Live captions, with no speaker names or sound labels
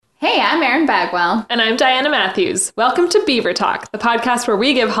I'm Erin Bagwell. And I'm Diana Matthews. Welcome to Beaver Talk, the podcast where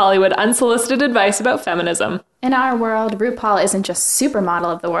we give Hollywood unsolicited advice about feminism. In our world, RuPaul isn't just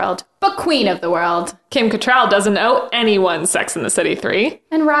supermodel of the world, but queen of the world. Kim Cattrall doesn't owe anyone Sex and the City 3.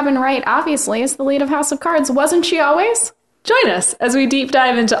 And Robin Wright obviously is the lead of House of Cards, wasn't she always? Join us as we deep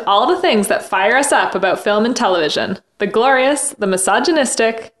dive into all the things that fire us up about film and television. The glorious, the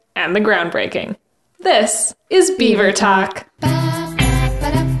misogynistic, and the groundbreaking. This is Beaver Talk.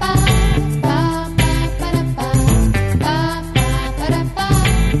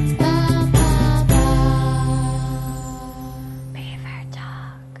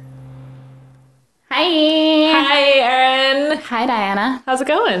 Hi, Erin. Hi, Diana. How's it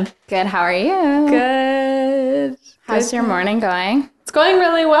going? Good, how are you? Good. How's your morning going? It's going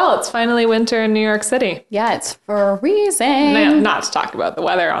really well. It's finally winter in New York City. Yeah, it's freezing. Not to talk about the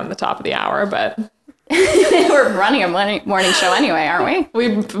weather on the top of the hour, but We're running a morning show anyway, aren't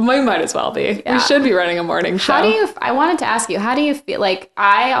we? we might as well be. Yeah. We should be running a morning show. I wanted to ask you, how do you feel? Like,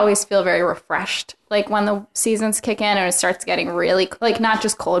 I always feel very refreshed, like when the seasons kick in and it starts getting really, like, not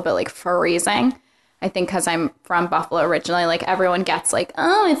just cold, but like freezing. I think because I'm from Buffalo originally, like everyone gets like,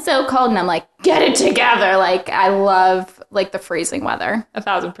 oh, it's so cold. And I'm like, get it together. Like, I love like the freezing weather.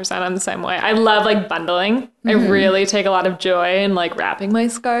 1,000%. I'm the same way. I love like bundling. Mm-hmm. I really take a lot of joy in like wrapping my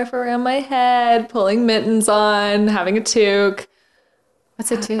scarf around my head, pulling mittens on, having a toque.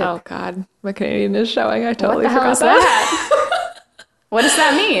 What's a toque? Oh God, my Canadian is showing. I totally forgot What the hell is that? What does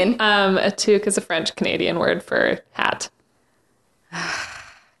that mean? A toque is a French Canadian word for hat.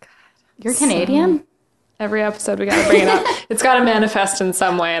 You're Canadian? Every episode we got to bring it up. It's got to manifest in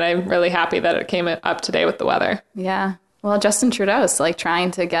some way, and I'm really happy that it came up today with the weather. Yeah. Well, Justin Trudeau's like trying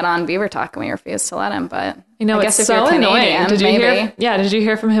to get on Beaver Talk, and we refuse to let him. But I know, I it's guess if so you're Canadian, annoying. Did you maybe. hear? Yeah, did you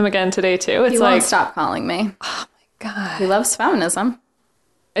hear from him again today too? It's He like, won't stop calling me. oh my God, He loves feminism.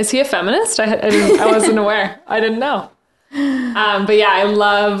 is he a feminist? I wasn't aware. I didn't know. But yeah, I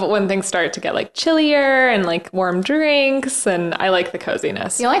love when things start to get like chillier and like warm drinks, and I like the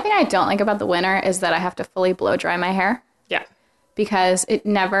coziness. The only thing I don't like about the winter is that I have to fully blow dry my hair. Yeah. Because it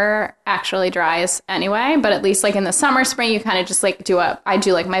never actually dries anyway. But at least like in the summer, spring, you kind of just like I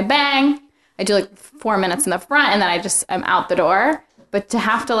do like my bang. I do like 4 minutes in the front and then I'm out the door. But to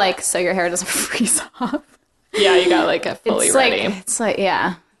have to like, so your hair doesn't freeze off. Yeah, you got like a fully ready.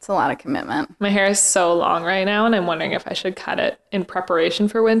 Yeah, it's a lot of commitment. My hair is so long right now, and I'm wondering if I should cut it in preparation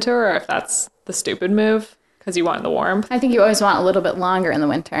for winter or if that's the stupid move because you want the warmth. I think you always want a little bit longer in the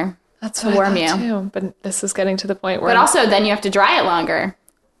winter. That's to what warm I thought you. too, but this is getting to the point where... But also, then you have to dry it longer.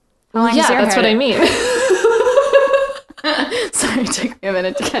 Yeah, that's what I mean. Sorry, it took me a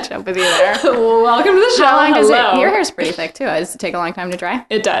minute to catch up with you there. Welcome to the show. How long does Hello. Your hair's pretty thick, too. Does it take a long time to dry?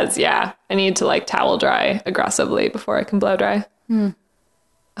 It does, yeah. I need to like towel dry aggressively before I can blow dry.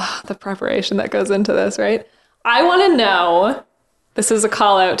 Oh, the preparation that goes into this, right? I want to know, this is a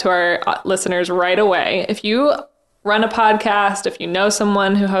call out to our listeners right away. If you run a podcast, if you know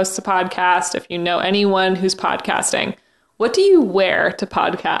someone who hosts a podcast, if you know anyone who's podcasting, what do you wear to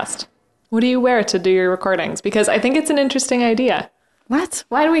podcast? What do you wear to do your recordings? Because I think it's an interesting idea. What?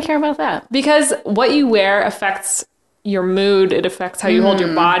 Why do we care about that? Because what you wear affects your mood. It affects how you hold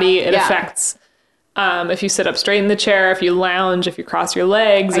your body. It affects if you sit up straight in the chair, if you lounge, if you cross your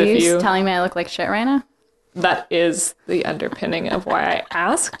legs. Are you telling me I look like shit right now? That is the underpinning of why I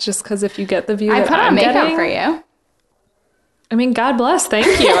ask. Just because if you get the view I that put on I'm makeup getting, for you. I mean, God bless. Thank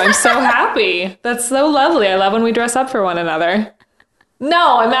you. I'm so happy. That's so lovely. I love when we dress up for one another.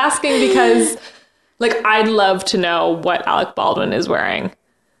 No, I'm asking because, like, I'd love to know what Alec Baldwin is wearing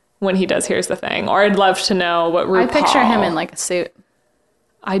when he does Here's the Thing. Or I'd love to know what RuPaul... I picture him in, like, a suit.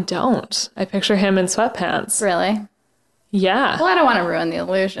 I don't. I picture him in sweatpants. Really? Yeah. Well, I don't want to ruin the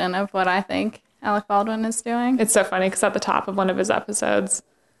illusion of what I think Alec Baldwin is doing. It's so funny because at the top of one of his episodes...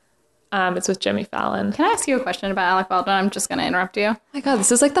 it's with Jimmy Fallon. Can I ask you a question about Alec Baldwin? I'm just going to interrupt you. Oh my God,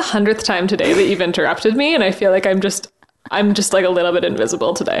 this is like the 100th time today that you've interrupted me, and I feel like I'm just like a little bit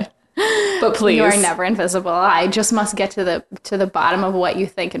invisible today. But please. You are never invisible. I just must get to the bottom of what you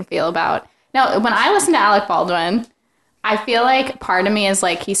think and feel about. Now, when I listen to Alec Baldwin, I feel like part of me is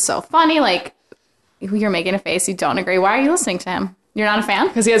like, he's so funny. Like, you're making a face. You don't agree. Why are you listening to him? You're not a fan?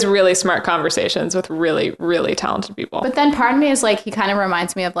 Because he has really smart conversations with really, really talented people. But then part of me is like, he kind of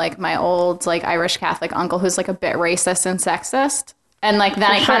reminds me of like my old like Irish Catholic uncle who's like a bit racist and sexist. And like then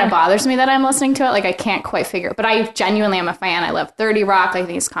it kind of bothers me that I'm listening to it. Like I can't quite figure it. But I genuinely am a fan. I love 30 Rock. I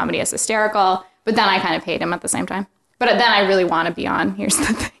think his comedy is hysterical. But then I kind of hate him at the same time. But then I really want to be on. Here's the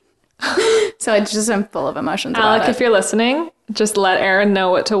thing. So it's just I'm full of emotions about Alec, it. if you're listening, just let Erin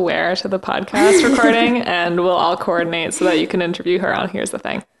know what to wear to the podcast recording, and we'll all coordinate so that you can interview her on Here's the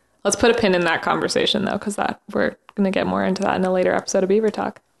Thing. Let's put a pin in that conversation, though, because we're going to get more into that in a later episode of Beaver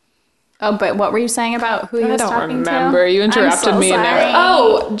Talk. Oh, but what were you saying about who he was talking to? I don't remember. You interrupted me. And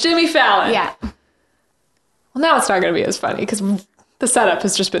oh, Jimmy Fallon. Yeah. Well, now it's not going to be as funny because the setup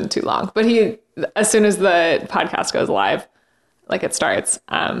has just been too long. But as soon as the podcast goes live, like it starts,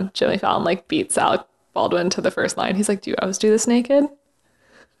 Jimmy Fallon like beats Alec Baldwin to the first line. He's like, "Do you always do this naked?"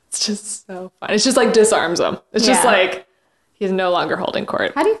 It's just so fun. It's just like disarms him. It's just like he's no longer holding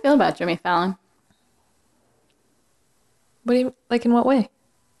court. How do you feel about Jimmy Fallon? What do you like? In what way?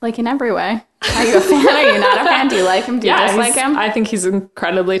 Like in every way. Are you a fan? Are you not a fan? Do you like him? Do you dislike him? I think he's an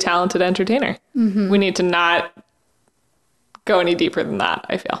incredibly talented entertainer. Mm-hmm. We need to not go any deeper than that,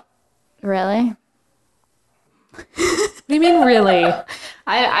 I feel. Really? What do you mean, really?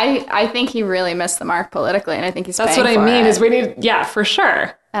 I think he really missed the mark politically, and I think he's That's what I mean, is we need, for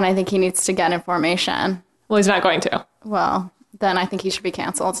sure. And I think he needs to get information. Well, he's not going to. Well, then I think he should be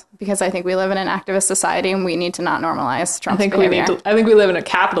canceled, because I think we live in an activist society, and we need to not normalize Trump's behavior. I think we live in a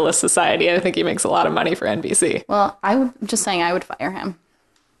capitalist society, and I think he makes a lot of money for NBC. Well, I'm just saying I would fire him.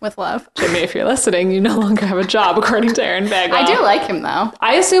 With love. Jimmy, if you're listening, you no longer have a job, according to Aaron Bagwell. I do like him, though.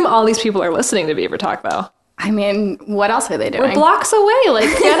 I assume all these people are listening to Beaver Talk, though. I mean, what else are they doing? We're blocks away. Like,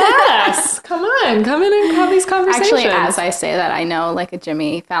 get at us. Come on. Come in and have these conversations. Actually, as I say that, I know like a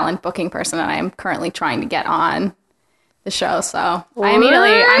Jimmy Fallon booking person, and I'm currently trying to get on the show. So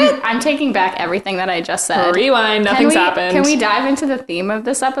I'm taking back everything that I just said. Rewind. Nothing's happened. Can we dive into the theme of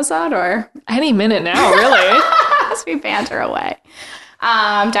this episode, or any minute now? Really? As we banter away.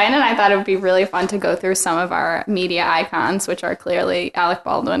 Diana and I thought it would be really fun to go through some of our media icons, which are clearly Alec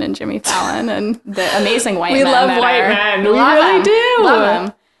Baldwin and Jimmy Fallon and the amazing white men. We love white men. We really do. Love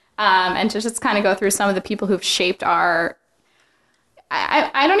them. And to just kind of go through some of the people who've shaped our...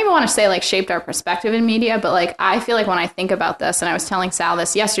 I don't even want to say, like, shaped our perspective in media, but, like, I feel like when I think about this, and I was telling Sal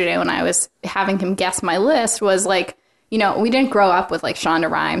this yesterday when I was having him guess my list, was, like, you know, we didn't grow up with, like, Shonda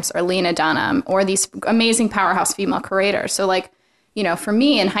Rhimes or Lena Dunham or these amazing powerhouse female creators. So, like, you know, for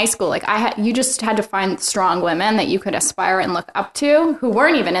me in high school, like you just had to find strong women that you could aspire and look up to who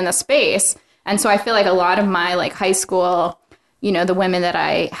weren't even in the space. And so I feel like a lot of my like high school, you know, the women that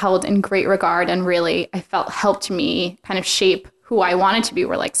I held in great regard and really I felt helped me kind of shape who I wanted to be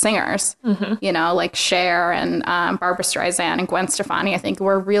were like singers, you know, like Cher and Barbra Streisand and Gwen Stefani, I think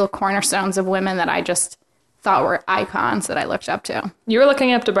were real cornerstones of women that I just thought were icons that I looked up to. You were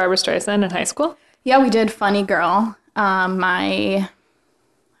looking up to Barbra Streisand in high school? Yeah, we did Funny Girl. I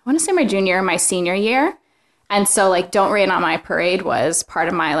want to say my junior or my senior year. And so like Don't Rain on My Parade was part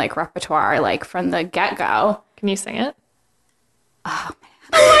of my like repertoire, like from the get-go. Can you sing it? Oh,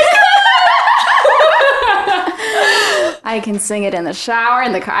 man. I can sing it in the shower,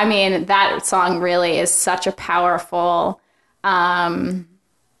 in the car. I mean, that song really is such a powerful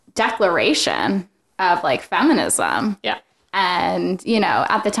declaration of like feminism. Yeah. And, you know,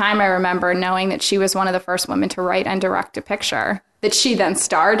 at the time I remember knowing that she was one of the first women to write and direct a picture that she then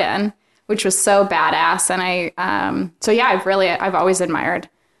starred in, which was so badass. And I've always admired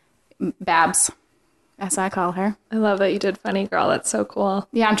Babs, as I call her. I love that you did Funny Girl. That's so cool.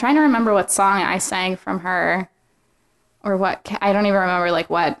 Yeah, I'm trying to remember what song I sang from her or what. I don't even remember like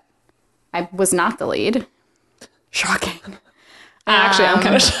what. I was not the lead. Shocking. Actually, I'm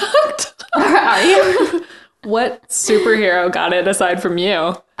kind of shocked. Are you? What superhero got it aside from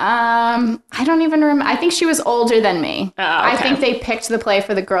you? I don't even remember. I think she was older than me. Oh, okay. I think they picked the play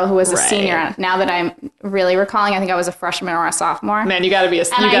for the girl who was a senior. Now that I'm really recalling, I think I was a freshman or a sophomore. Man, you got to be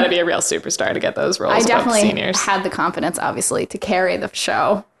a real superstar to get those roles. I definitely seniors. had the confidence, obviously, to carry the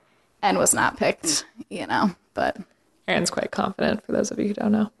show, and was not picked. You know, but Erin's quite confident. For those of you who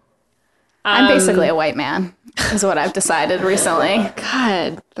don't know, I'm basically a white man, is what I've decided recently.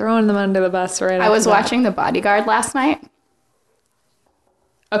 God, throwing them under the bus right now. I was watching The Bodyguard last night.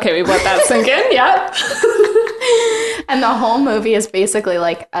 Okay, we let that sink in, yeah. And the whole movie is basically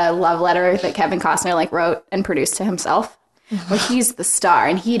like a love letter that Kevin Costner like wrote and produced to himself. Where he's the star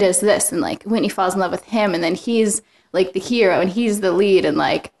and he does this and like Whitney falls in love with him and then he's like the hero and he's the lead and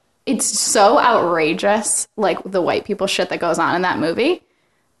like it's so outrageous, like the white people shit that goes on in that movie.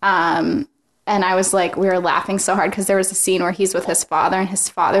 And I was like, we were laughing so hard because there was a scene where he's with his father and his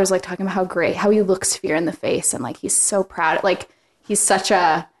father was like talking about how he looks fear in the face and like he's so proud. Like he's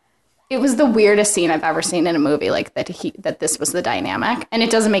it was the weirdest scene I've ever seen in a movie, like that this was the dynamic. And it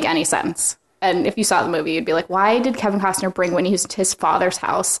doesn't make any sense. And if you saw the movie, you'd be like, why did Kevin Costner bring Whitney to his father's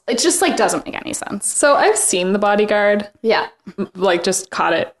house? It just like doesn't make any sense. So I've seen The Bodyguard. Yeah. Like just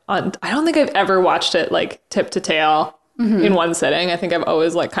caught it on, I don't think I've ever watched it like tip to tail. In one sitting. I think I've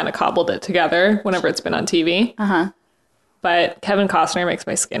always like kind of cobbled it together whenever it's been on TV. but Kevin Costner makes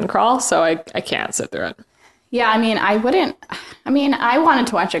my skin crawl, so I can't sit through it. Yeah, I mean, I wanted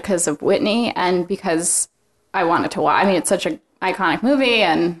to watch it because of Whitney and because I wanted to watch. I mean, it's such an iconic movie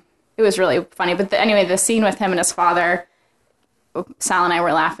and it was really funny. But anyway, the scene with him and his father, Sal and I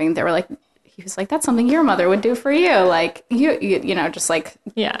were laughing. They were like, he was like, that's something your mother would do for you. Like, you know, just like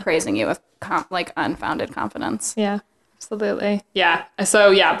praising you with like unfounded confidence. Yeah, absolutely. Yeah.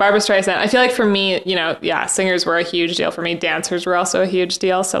 So yeah, Barbra Streisand. I feel like for me, you know, yeah, singers were a huge deal for me. Dancers were also a huge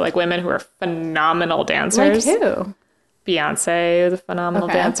deal. So like women who are phenomenal dancers. Like who? Beyonce was a phenomenal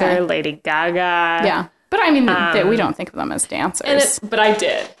dancer. Okay. Lady Gaga. Yeah. But I mean, we don't think of them as dancers. But I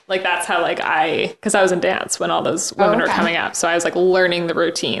did. Like, that's how, like, because I was in dance when all those women were coming up. So I was, like, learning the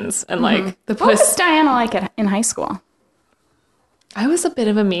routines. And, like, what was Diana like in high school? I was a bit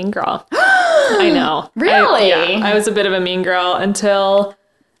of a mean girl. I know. Really? I was a bit of a mean girl until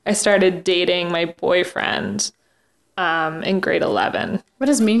I started dating my boyfriend in grade 11. What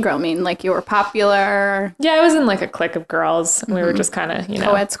does mean girl mean? Like, you were popular? Yeah, I was in, like, a clique of girls. And we were just kind of, you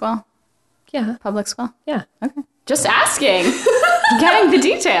know. Co-ed school? Yeah. Public school? Yeah. Okay. Just asking. Getting the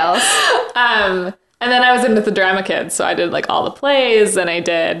details. And then I was into the drama kids. So I did like all the plays and I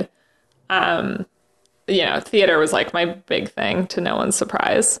did, you know, theater was like my big thing to no one's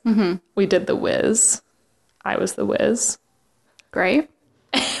surprise. Mm-hmm. We did The Wiz. I was The Wiz. Great.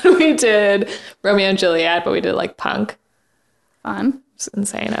 We did Romeo and Juliet, but we did like punk. Fun. It was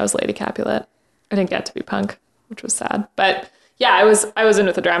insane. I was Lady Capulet. I didn't get to be punk, which was sad. But yeah, I was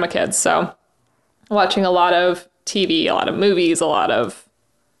into the drama kids. So watching a lot of TV, a lot of movies, a lot of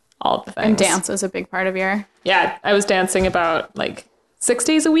all of the things. And dance was a big part of your... Yeah, I was dancing about like 6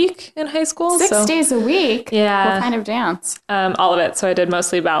 days a week in high school. 6 days a week? Yeah. What kind of dance? All of it. So I did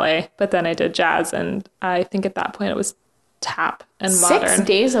mostly ballet, but then I did jazz, and I think at that point it was tap and modern. 6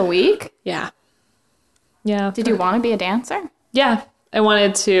 days a week? Yeah. Yeah. Did you want to be a dancer? Yeah. I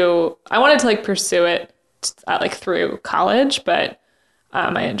wanted to like pursue it like through college, but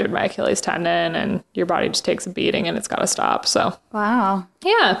I injured my Achilles tendon, and your body just takes a beating and it's got to stop. So, wow.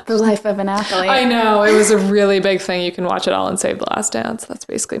 Yeah. The life of an athlete. I know. It was a really big thing. You can watch it all and Save the Last Dance. That's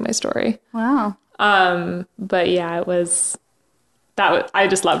basically my story. Wow. But yeah, I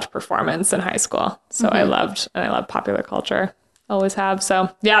just loved performance in high school. So I loved popular culture. Always have. So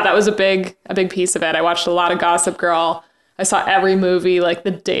yeah, that was a big piece of it. I watched a lot of Gossip Girl. I saw every movie like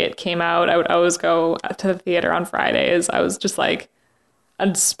the day it came out. I would always go to the theater on Fridays. I was just like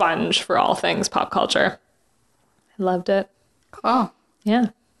a sponge for all things pop culture. I loved it. Cool. Yeah.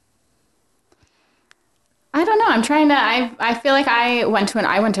 I don't know. I'm trying to, I feel like I went to an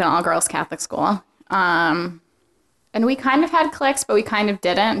all-girls Catholic school. And we kind of had cliques, but we kind of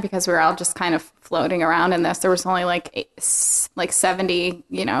didn't because we were all just kind of floating around in this. There was only like 70,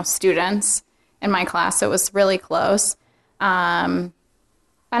 students in my class. So it was really close.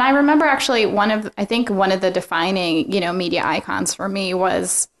 And I remember actually one of the defining, media icons for me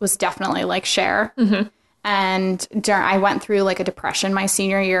was definitely like Cher. Mm-hmm. And I went through like a depression my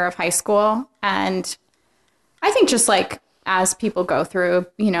senior year of high school. And I think just like as people go through,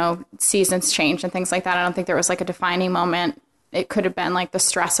 seasons change and things like that, I don't think there was like a defining moment. It could have been like the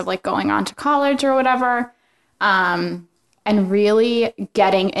stress of like going on to college or whatever. And really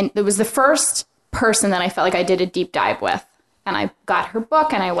and it was the first person that I felt like I did a deep dive with. And I got her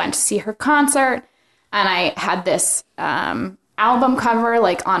book and I went to see her concert, and I had this album cover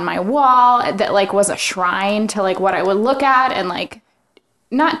like on my wall that like was a shrine to like what I would look at, and like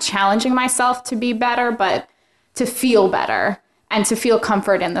not challenging myself to be better, but to feel better and to feel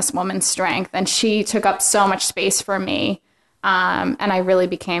comfort in this woman's strength. And she took up so much space for me. And I really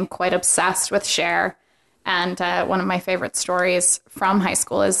became quite obsessed with Cher. And one of my favorite stories from high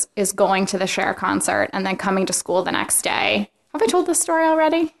school is going to the Cher concert and then coming to school the next day. Have I told this story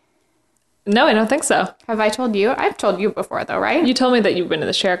already? No, I don't think so. Have I told you? I've told you before, though, right? You told me that you've been to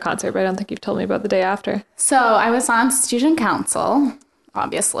the Cher concert, but I don't think you've told me about the day after. So I was on student council,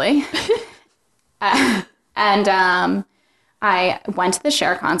 obviously. And I went to the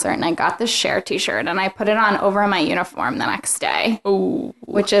Cher concert, and I got this Cher t-shirt, and I put it on over my uniform the next day. Ooh.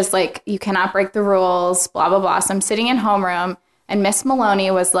 Which is like, you cannot break the rules, blah, blah, blah. So I'm sitting in homeroom, and Miss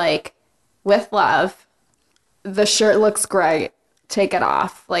Maloney was like, with love, the shirt looks great. Take it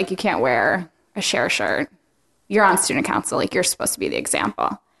off. Like, you can't wear a Cher shirt. You're on student council. Like, you're supposed to be the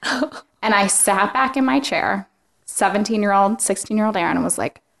example. And I sat back in my chair, 17-year-old, 16-year-old Erin was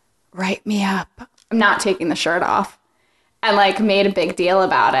like, write me up. I'm not taking the shirt off. and like made a big deal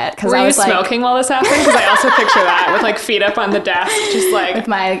about it because Were I you was like smoking while this happened? Because I also picture that with like feet up on the desk, just like with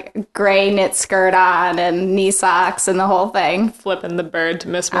my gray knit skirt on and knee socks and the whole thing. flipping the bird to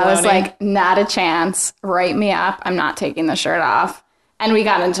Miss Maloney. I was like, not a chance. Write me up. I'm not taking the shirt off. And we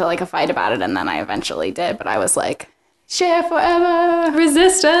got into like a fight about it, and then I eventually did. But I was like, share forever.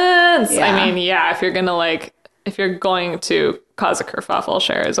 resistance. Yeah. I mean, yeah, if you're going to cause a kerfuffle,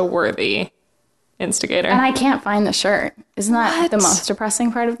 Cher is a worthy instigator. And I can't find the shirt. Isn't that the What? most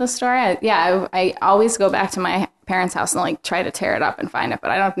depressing part of the story? I always go back to my parents' house and like try to tear it up and find it,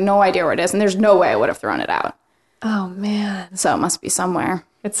 but I have no idea where it is. And there's no way I would have thrown it out. Oh man, So it must be somewhere.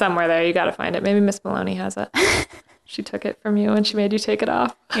 it's somewhere there. You got to find it. Maybe Miss Maloney has it. She took it from you and she made you take it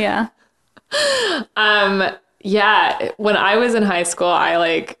off. Yeah. Yeah, when I was in high school,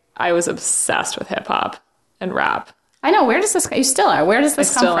 I was obsessed with hip hop and rap. I know. Where does this, you still are. Where does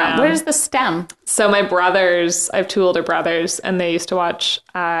this come still from? am. Where does this stem? So my brothers, I have two older brothers, and they used to watch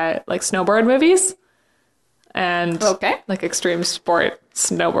like snowboard movies and Okay. like extreme sport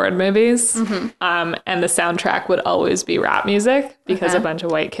snowboard movies. And the soundtrack would always be rap music because Okay. a bunch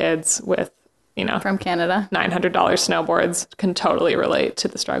of white kids with, From Canada. $900 snowboards can totally relate to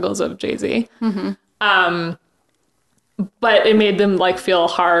the struggles of Jay-Z. But it made them like feel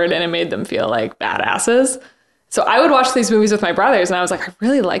hard and it made them feel like badasses. So I would watch these movies with my brothers and I was like, I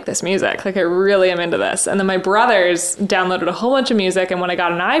really like this music. Like I really am into this. And then my brothers downloaded a whole bunch of music. And when I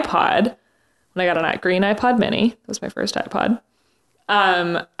got an iPod, a green iPod mini, that was my first iPod.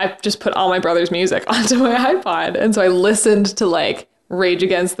 I just put all my brother's music onto my iPod. And so I listened to like Rage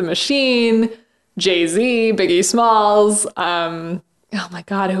Against the Machine, Jay-Z, Biggie Smalls. Oh my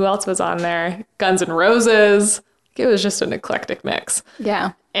God, who else was on there? Guns N' Roses. It was just an eclectic mix.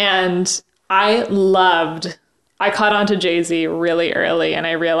 Yeah. And I caught on to Jay-Z really early, and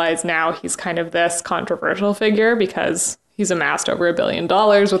I realize now he's kind of this controversial figure because he's amassed over $1 billion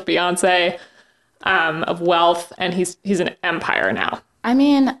with Beyonce of wealth, and he's an empire now. I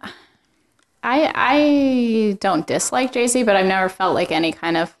mean, I don't dislike Jay-Z, but I've never felt like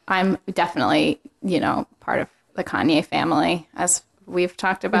I'm definitely, part of the Kanye family, as we've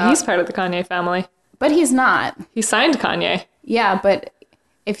talked about. He's part of the Kanye family. But he's not. He signed Kanye. Yeah, but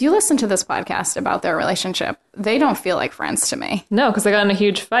if you listen to this podcast about their relationship, they don't feel like friends to me. No, because they got in a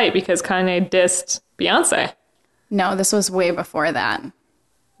huge fight because Kanye dissed Beyonce. No, this was way before that.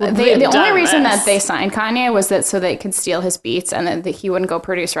 Well, The only reason this. that they signed Kanye was that so they could steal his beats and that he wouldn't go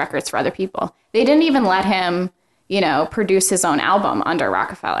produce records for other people. They didn't even let him, produce his own album under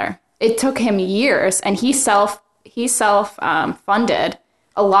Rockefeller. It took him years, and he self-funded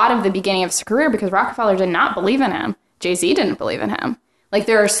a lot of the beginning of his career because Rockefeller did not believe in him. Jay-Z didn't believe in him. Like,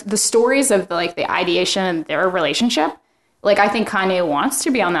 there's the stories of the ideation and their relationship. Like, I think Kanye wants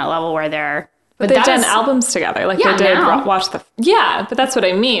to be on that level where they're... But they've done albums together. Like Yeah, they did now. watch the... Yeah, but that's what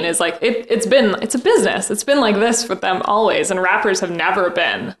I mean is like, it's a business. It's been like this with them always. And rappers have never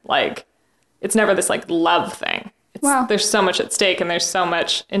been like, it's never this like love thing. Wow. There's so much at stake and there's so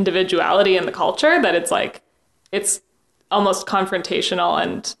much individuality in the culture that it's like, it's almost confrontational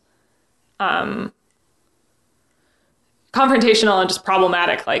and just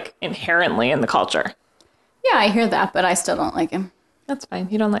problematic, like inherently in the culture. Yeah, I hear that, but I still don't like him. That's fine.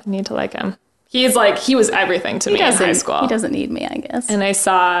 You don't need to like him. He was everything to me in high school. He doesn't need me, I guess. And I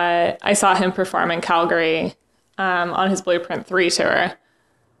saw him perform in Calgary on his Blueprint 3 tour.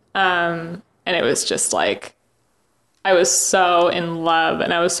 And it was just like, I was so in love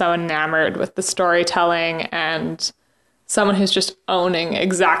and I was so enamored with the storytelling and someone who's just owning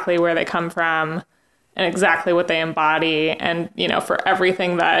exactly where they come from and exactly what they embody. And, for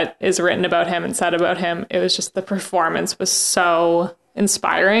everything that is written about him and said about him, it was just the performance was so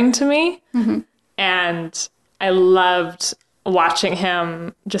inspiring to me. Mm-hmm. And I loved watching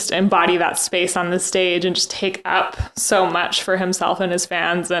him just embody that space on the stage and just take up so much for himself and his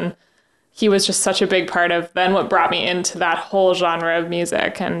fans. And he was just such a big part of then what brought me into that whole genre of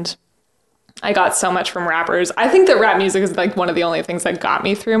music. And I got so much from rappers. I think that rap music is like one of the only things that got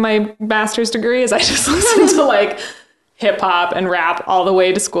me through my master's degree is I just listened to like hip hop and rap all the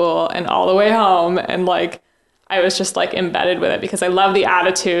way to school and all the way home. And like, I was just like embedded with it because I love the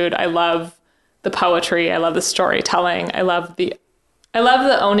attitude. I love the poetry. I love the storytelling. I love the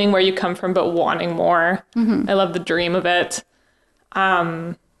owning where you come from, but wanting more. Mm-hmm. I love the dream of it.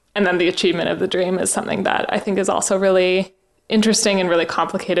 And then the achievement of the dream is something that I think is also really interesting and really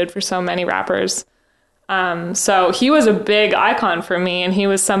complicated for so many rappers. So he was a big icon for me, and he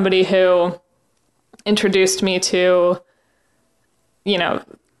was somebody who introduced me to,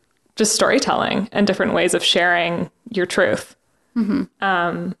 just storytelling and different ways of sharing your truth.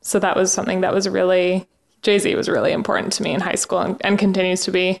 Mm-hmm. So that was something that was really, Jay-Z was really important to me in high school and continues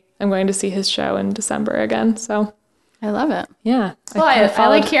to be. I'm going to see his show in December again. So I love it. yeah. Well, I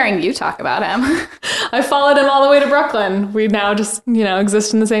like hearing you talk about him. I followed him all the way to Brooklyn. We now just,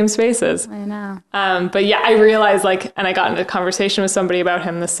 exist in the same spaces. I know. But yeah, I realized and I got into a conversation with somebody about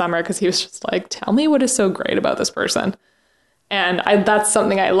him this summer because he was just like, tell me what is so great about this person. And that's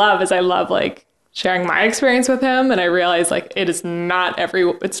something I love is I love like sharing my experience with him. And I realized like it's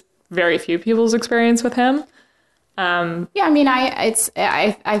very few people's experience with him. Yeah, I mean,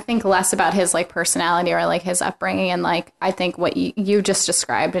 I think less about his like personality or like his upbringing, and like I think what you just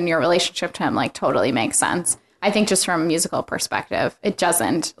described in your relationship to him like totally makes sense. I think just from a musical perspective, it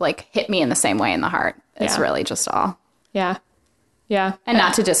doesn't like hit me in the same way in the heart. It's really just all. Yeah. Yeah. And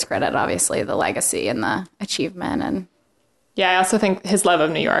not to discredit obviously the legacy and the achievement and. Yeah, I also think his love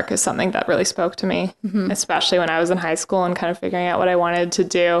of New York is something that really spoke to me, especially when I was in high school and kind of figuring out what I wanted to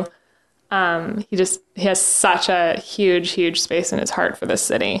do. He has such a huge, huge space in his heart for this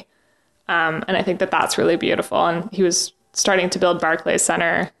city. And I think that that's really beautiful. And he was starting to build Barclays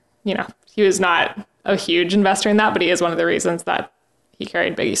Center. He was not a huge investor in that, but he is one of the reasons that he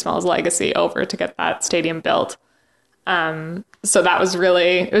carried Biggie Smalls' legacy over to get that stadium built. So that was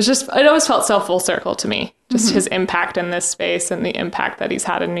it always felt so full circle to me, just his impact in this space and the impact that he's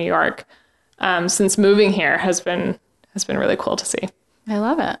had in New York, since moving here has been really cool to see. I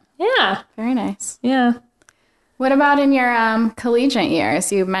love it. Yeah. Very nice. Yeah. What about in your collegiate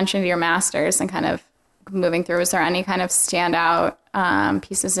years? You mentioned your master's and kind of moving through. Was there any kind of standout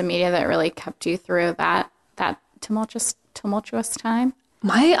pieces of media that really kept you through that tumultuous time?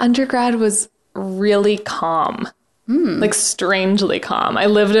 My undergrad was really calm, like strangely calm. I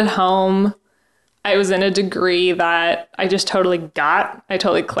lived at home. I was in a degree that I just totally got. I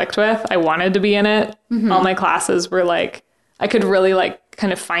totally clicked with. I wanted to be in it. All my classes were like, I could really like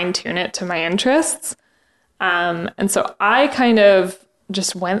kind of fine tune it to my interests. And so I kind of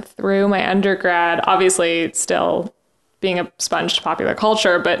just went through my undergrad, obviously still being a sponge to popular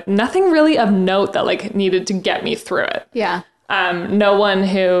culture, but nothing really of note that like needed to get me through it. Yeah. No one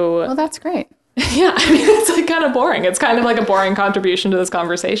who... Well, that's great. Yeah, I mean, it's like kind of boring. It's kind of like a boring contribution to this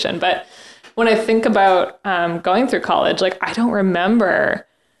conversation. But when I think about going through college, like I don't remember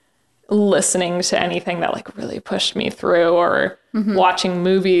listening to anything that like really pushed me through or watching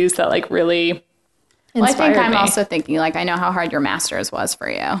movies that like really inspired I think I'm me. also thinking like I know how hard your master's was for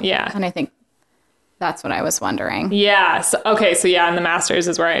you. Yeah. And I think that's what I was wondering. Yeah. So yeah, and the master's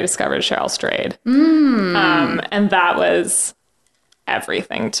is where I discovered Cheryl Strayed. And that was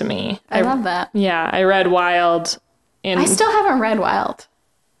everything to me. I love that. Yeah. I read Wild I still haven't read Wild.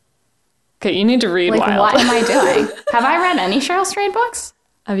 Okay, you need to read like, Wild. What am I doing? Have I read any Cheryl Strayed books?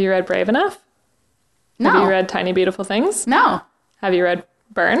 Have you read Brave Enough? No. Have you read Tiny Beautiful Things? No. Have you read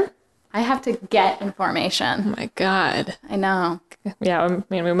Burn? I have to get information. Oh my God. I know. Yeah, I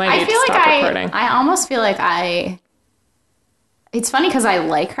mean, we might need to stop recording. I almost feel like it's funny because I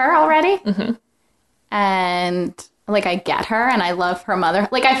like her already. And like I get her and I love her mother.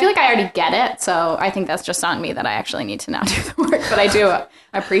 Like I feel like I already get it. So I think that's just on me that I actually need to now do the work. But I do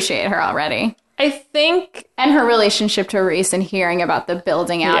appreciate her already. I think... And her relationship to Reese and hearing about the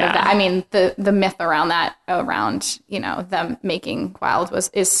building out of that. I mean, the myth around that, them making Wild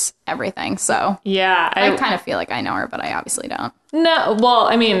is everything. So yeah, I kind of feel like I know her, but I obviously don't. No, well,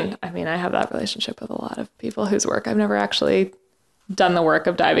 I mean, I have that relationship with a lot of people whose work I've never actually done the work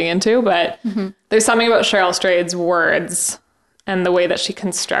of diving into, but there's something about Cheryl Strayed's words and the way that she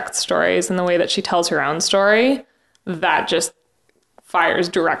constructs stories and the way that she tells her own story that just fires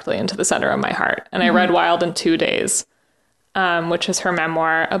directly into the center of my heart. And I read Wild in 2 days, which is her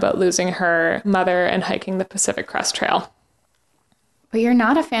memoir about losing her mother and hiking the Pacific Crest Trail. But you're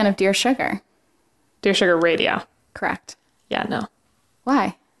not a fan of Dear Sugar. Dear Sugar Radio. Correct. Yeah, no.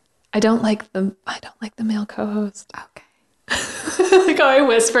 Why? I don't like the male co-host. Okay. Like how I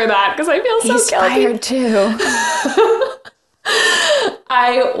whisper that because I feel so guilty. He's fired too.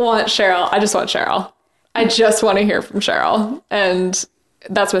 I want Cheryl. I just want Cheryl. I just want to hear from Cheryl. And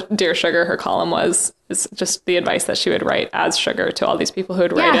that's what Dear Sugar, her column was, is just the advice that she would write as Sugar to all these people who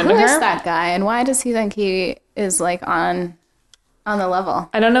would write into her. Who is that guy? And why does he think he is like on the level?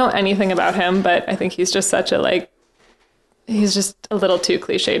 I don't know anything about him, but I think he's just he's just a little too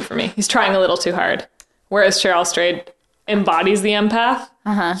cliched for me. He's trying a little too hard. Whereas Cheryl Strayed embodies the empath.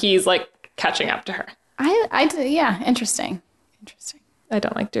 He's like catching up to her. Interesting. I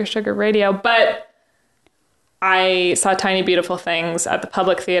don't like Dear Sugar Radio, but I saw Tiny Beautiful Things at the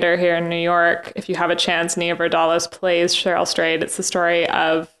Public Theater here in New York. If you have a chance, Nia Vardalos plays Cheryl Strayed. It's the story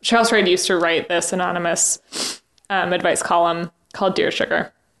of... Cheryl Strayed used to write this anonymous advice column called Dear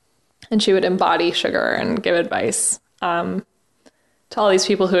Sugar. And she would embody sugar and give advice to all these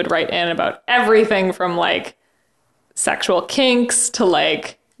people who would write in about everything from like sexual kinks to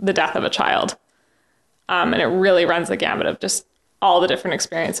like the death of a child. And it really runs the gamut of just all the different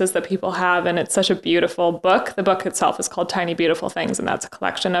experiences that people have. And it's such a beautiful book. The book itself is called Tiny Beautiful Things, and that's a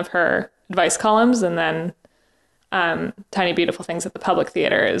collection of her advice columns. And then Tiny Beautiful Things at the Public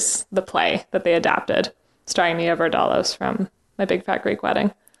Theater is the play that they adapted, starring Nia Vardalos from My Big Fat Greek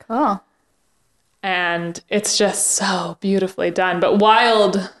Wedding. Cool. And it's just so beautifully done. But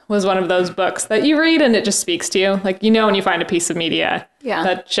Wild was one of those books that you read and it just speaks to you. Like, you know, when you find a piece of media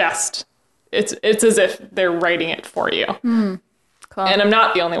that just, it's as if they're writing it for you. Cool. And I'm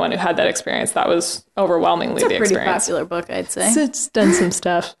not the only one who had that experience. That was overwhelmingly the experience. It's a pretty popular book, I'd say. It's done some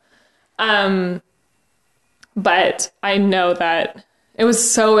stuff. But I know that it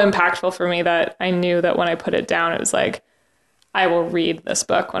was so impactful for me that I knew that when I put it down, it was like, I will read this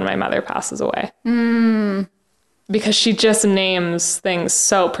book when my mother passes away. Because she just names things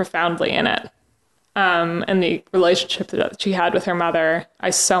so profoundly in it. And the relationship that she had with her mother,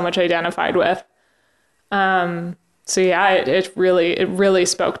 I so much identified with. So yeah, it really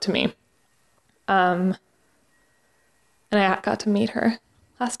spoke to me. And I got to meet her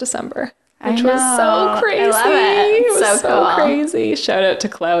last December, which was so crazy. I love it. It was so cool. crazy. Shout out to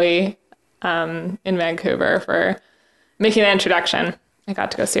Chloe in Vancouver for making the introduction. I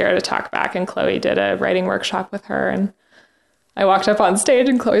got to go see her at a talk back, and Chloe did a writing workshop with her. And I walked up on stage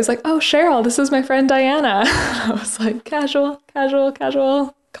and Chloe's like, "Oh, Cheryl, this is my friend Diana." I was like, casual,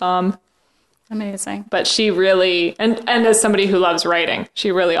 calm. Amazing. But she really, and as somebody who loves writing,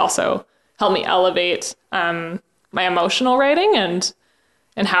 she really also helped me elevate my emotional writing and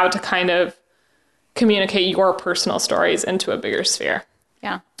how to kind of communicate your personal stories into a bigger sphere.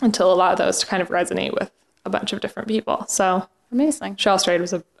 Yeah. Until a lot of those kind of resonate with a bunch of different people. So amazing. Cheryl Strayed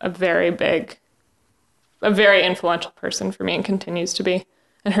was a very influential person for me and continues to be.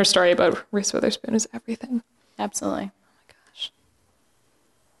 And her story about Reese Witherspoon is everything. Absolutely. Oh my gosh.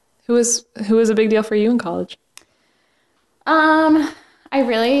 Who was a big deal for you in college? I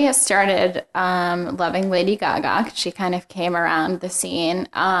really started loving Lady Gaga. She kind of came around the scene.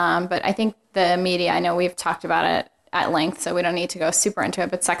 But I think the media, I know we've talked about it at length, so we don't need to go super into it,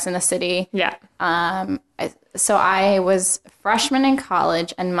 but Sex and the City. Yeah. So I was a freshman in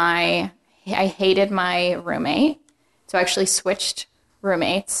college, and I hated my roommate. So I actually switched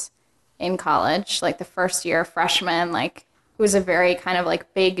roommates in college, like the first year freshman, like it was a very kind of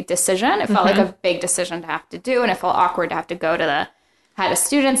like big decision. It felt like a big decision to have to do, and it felt awkward to have to go to the head of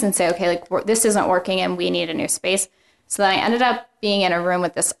students and say, okay, like this isn't working and we need a new space. So then I ended up being in a room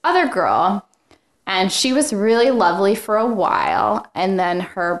with this other girl, and she was really lovely for a while. And then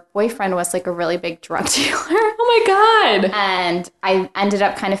her boyfriend was like a really big drug dealer. Oh my God. And I ended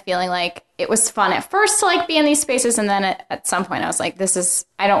up kind of feeling like it was fun at first to like be in these spaces. And then at some point I was like,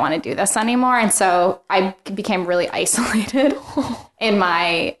 I don't want to do this anymore. And so I became really isolated in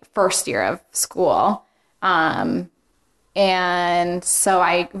my first year of school. And so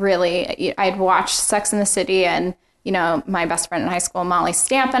I'd watched Sex and the City, and you know, my best friend in high school, Molly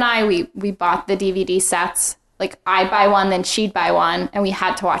Stamp, and I, we bought the DVD sets. Like, I'd buy one, then she'd buy one, and we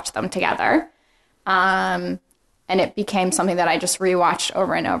had to watch them together. And it became something that I just rewatched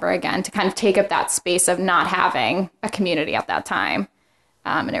over and over again to kind of take up that space of not having a community at that time.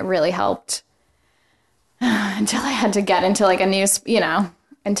 And it really helped until I had to get into like a new,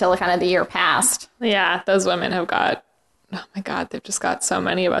 until kind of the year passed. Yeah, those women have got, oh my God, they've just got so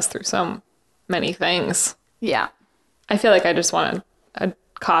many of us through so many things. Yeah. I feel like I just want a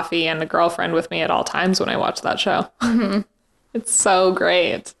coffee and a girlfriend with me at all times when I watch that show. Mm-hmm. It's so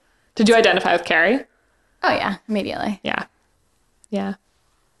great. Did you identify with Carrie? Oh, yeah, immediately. Yeah. Yeah.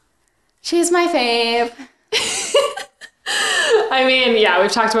 She's my fave. I mean, yeah,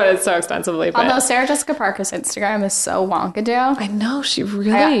 we've talked about it so extensively. But although Sarah Jessica Parker's Instagram is so wonkadoo. I know, she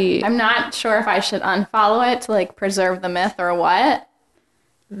really... I'm not sure if I should unfollow it to, like, preserve the myth or what.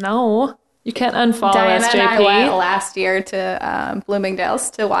 No. You can't unfollow Diana SJP. and I went last year to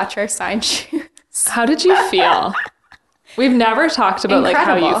Bloomingdale's to watch her sign shoes. How did you feel? We've never talked about like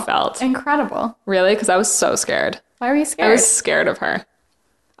how you felt. Incredible. Really? Because I was so scared. Why were you scared? I was scared of her.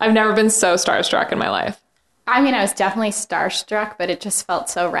 I've never been so starstruck in my life. I mean, I was definitely starstruck, but it just felt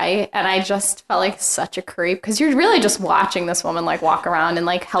so right. And I just felt like such a creep because you're really just watching this woman like walk around and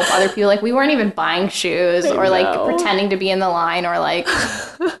like help other people. Like we weren't even buying shoes or like pretending to be in the line or like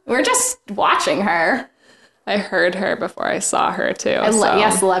we're just watching her. I heard her before I saw her too.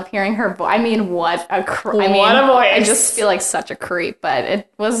 Yes, love hearing her voice. I mean, what a voice. I just feel like such a creep, but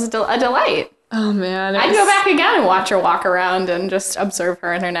it was a delight. Oh, man. I'd go back again and watch her walk around and just observe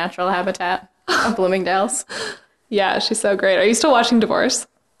her in her natural habitat of Bloomingdale's. Yeah, she's so great. Are you still watching Divorce?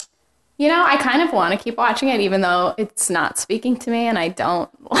 You know, I kind of want to keep watching it, even though it's not speaking to me and I don't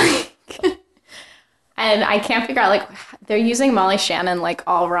like. And I can't figure out, like, they're using Molly Shannon, like,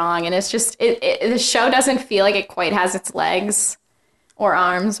 all wrong. And it's just, the show doesn't feel like it quite has its legs or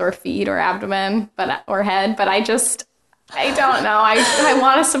arms or feet or abdomen or head. But I don't know. I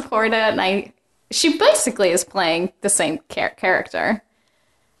want to support it. And she basically is playing the same character.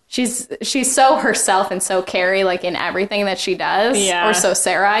 She's so herself and so Carrie, like, in everything that she does. Yeah. Or so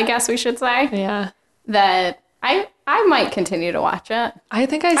Sarah, I guess we should say. Yeah. That I might continue to watch it. I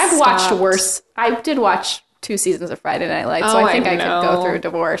think I've watched worse. I did watch 2 seasons of Friday Night Lights, so I think I could go through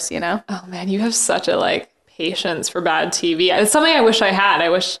Divorce, you know? Oh, man, you have such a, like, patience for bad TV. It's something I wish I had.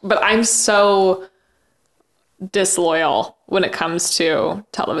 But I'm so disloyal when it comes to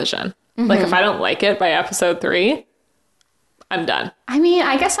television. Mm-hmm. Like, if I don't like it by episode 3, I'm done. I mean,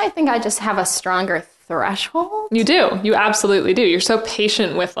 I guess I think I just have a stronger threshold. You do. You absolutely do. You're so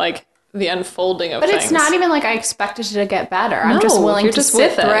patient with, like, the unfolding of things. But it's not even like I expected it to get better. I'm just willing to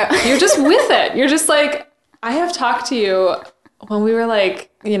sit through it. You're just with it. You're just like, I have talked to you when we were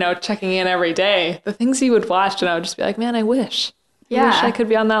like, you know, checking in every day, the things you would watch, and I would just be like, man, I wish I could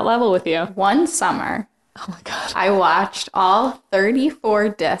be on that level with you. One summer, oh my God, I watched all 34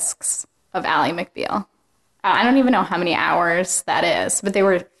 discs of Ally McBeal. I don't even know how many hours that is, but they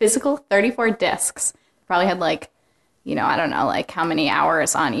were physical 34 discs. Probably had like, you know, I don't know, like how many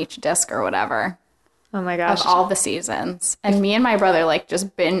hours on each disc or whatever. Oh my gosh. Of all the seasons. And me and my brother, like, just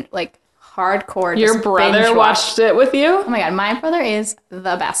like, hardcore. Your brother watched it with you? Oh my God, my brother is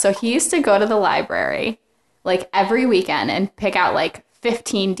the best. So he used to go to the library, like, every weekend and pick out, like,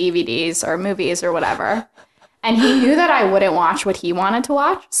 15 DVDs or movies or whatever. And he knew that I wouldn't watch what he wanted to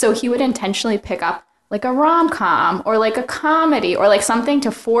watch, so he would intentionally pick up, like, a rom-com or, like, a comedy or, like, something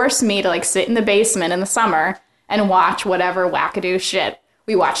to force me to, like, sit in the basement in the summer and watch whatever wackadoo shit.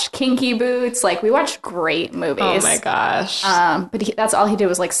 We watched Kinky Boots. Like, we watched great movies. Oh, my gosh. But that's all he did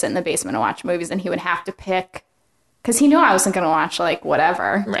was, like, sit in the basement and watch movies, and he would have to pick, because he knew I wasn't going to watch, like,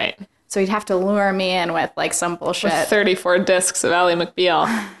 whatever. Right. So he'd have to lure me in with, like, some bullshit. With 34 discs of Ally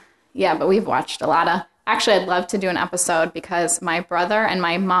McBeal. Yeah, but we've watched a lot of... Actually, I'd love to do an episode because my brother and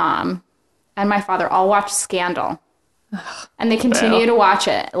my mom and my father all watch Scandal. And they continue to watch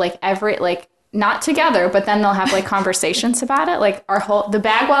it, like, not together, but then they'll have, like, conversations about it. Like, the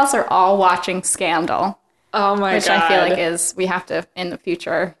Bagwells are all watching Scandal. Oh my God. Which I feel like we have to, in the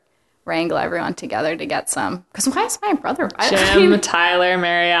future, wrangle everyone together to get some. Because why is my brother... Jim, Tyler,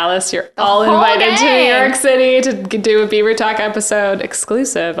 Mary Alice, you're all invited to New York City to do a Beaver Talk episode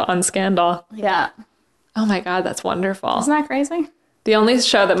exclusive on Scandal. Yeah. Oh my God, that's wonderful. Isn't that crazy? The only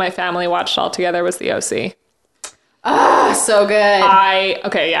show that my family watched all together was The OC. Oh, so good.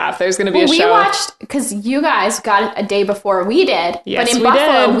 If there's going to be a show. We watched, because you guys got it a day before we did. Yes, but in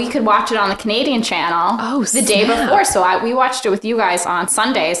Buffalo, we could watch it on the Canadian channel the day before. So we watched it with you guys on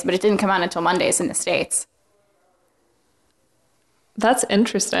Sundays, but it didn't come out until Mondays in the States. That's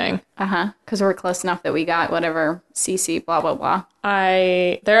interesting. Because we're close enough that we got whatever CC, blah, blah, blah.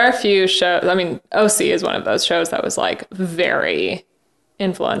 There are a few shows. I mean, OC is one of those shows that was, like, very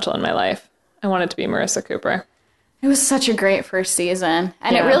influential in my life. I wanted to be Marissa Cooper. It was such a great first season.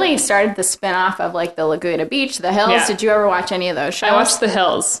 And it really started the spinoff of, like, the Laguna Beach, The Hills. Yeah. Did you ever watch any of those shows? I watched The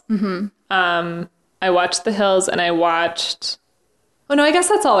Hills. Mm-hmm. I watched The Hills, and I watched... Oh, no, I guess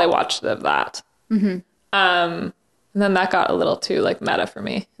that's all I watched of that. Mm-hmm. And then that got a little too, like, meta for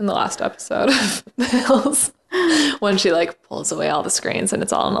me in the last episode of The Hills. When she, like, pulls away all the screens and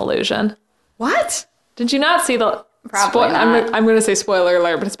it's all an illusion. What? Did you not see the... Probably not. I'm going to say spoiler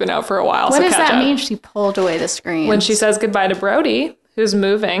alert, but it's been out for a while. What does that mean? She pulled away the screen. When she says goodbye to Brody, who's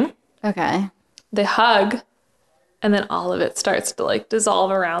moving. Okay. They hug, and then all of it starts to, like,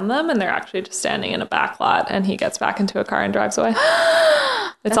 dissolve around them, and they're actually just standing in a back lot, and he gets back into a car and drives away.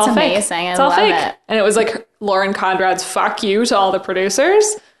 It's all amazing. Fake. It's all fake. And it was like Lauren Conrad's fuck you to all the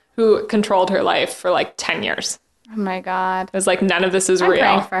producers who controlled her life for, like, 10 years. Oh my God. It was like, none of this is real. I'm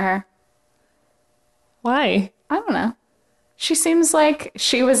praying for her. Why? I don't know. She seems like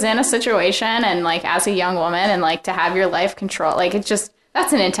she was in a situation and, like, as a young woman, and, like, to have your life control, like, it's just,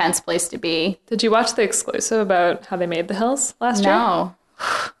 that's an intense place to be. Did you watch the exclusive about how they made The Hills last year? No.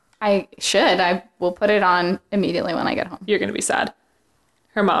 I should. I will put it on immediately when I get home. You're going to be sad.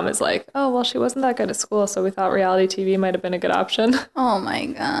 Her mom is like, oh, well, she wasn't that good at school, so we thought reality TV might have been a good option. Oh, my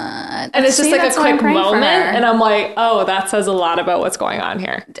God. And it's just, like, a quick moment, and I'm like, oh, that says a lot about what's going on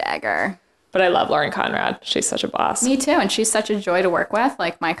here. Dagger. But I love Lauren Conrad. She's such a boss. Me too, and she's such a joy to work with.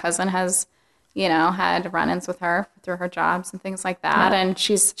 Like, my cousin has you know, had run-ins with her through her jobs and things like that. And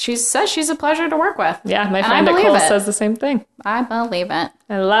she says she's a pleasure to work with. Yeah, my And friend I believe Nicole it. says the same thing. I believe it.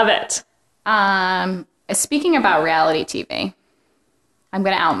 I love it. Speaking about reality TV, I'm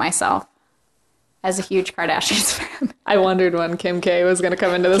going to out myself as a huge Kardashians fan. I wondered when Kim K was going to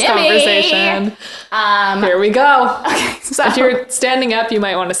come into this Kimmy! conversation. Here we go. Okay, so If you're standing up, you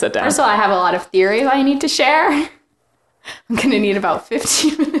might want to sit down. first of all, I have a lot of theories I need to share. I'm going to need about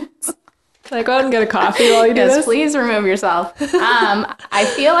 15 minutes. Can I go out and get a coffee while you do Yes, this? please remove yourself. I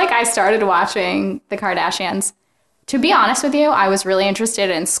feel like I started watching the Kardashians. To be honest with you, I was really interested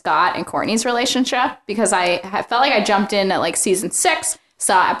in Scott and Kourtney's relationship because I felt like I jumped in at like season 6,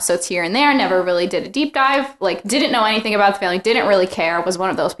 saw episodes here and there, never really did a deep dive, like didn't know anything about the family, didn't really care, was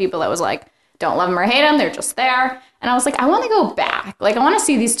one of those people that was like, don't love them or hate them, they're just there. And I was like, I want to go back. Like, I want to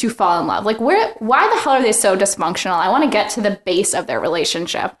see these two fall in love. Like, why the hell are they so dysfunctional? I want to get to the base of their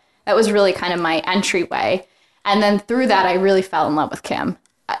relationship. That was really kind of my entryway. And then through that, I really fell in love with Kim.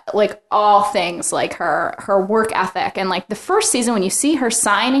 Like, all things, like her work ethic. And, like, the first season, when you see her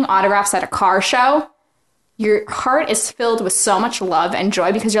signing autographs at a car show, your heart is filled with so much love and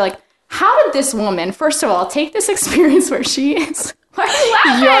joy because you're like, how did this woman, first of all, take this experience where she is... Why are you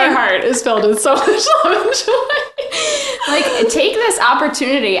laughing? Your heart is filled with so much love and joy. Like, take this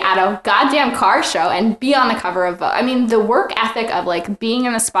opportunity at a goddamn car show and be on the cover of Vogue. I mean, the work ethic of, like, being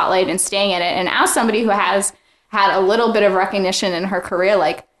in the spotlight and staying in it. And as somebody who has had a little bit of recognition in her career,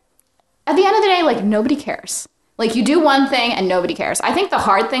 like, at the end of the day, like, nobody cares. Like, you do one thing and nobody cares. I think the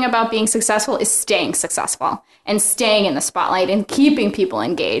hard thing about being successful is staying successful and staying in the spotlight and keeping people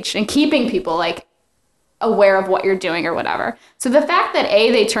engaged and keeping people, like, aware of what you're doing or whatever. So the fact that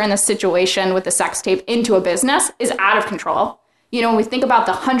they turn this situation with the sex tape into a business is out of control. You know, when we think about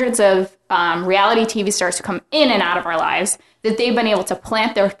the hundreds of reality TV stars who come in and out of our lives, that they've been able to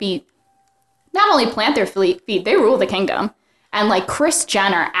plant their feet, not only plant their feet, they rule the kingdom. And like Kris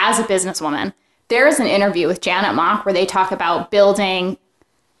Jenner as a businesswoman, there is an interview with Janet Mock where they talk about building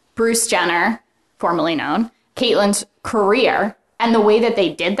Bruce Jenner, formerly known, Caitlyn's career, and the way that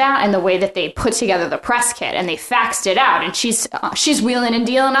they did that and the way that they put together the press kit and they faxed it out and she's wheeling and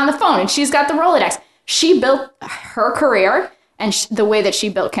dealing on the phone and she's got the Rolodex. She built her career and the way that she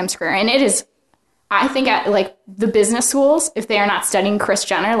built Kim's career. And it is, I think at like the business schools, if they are not studying Kris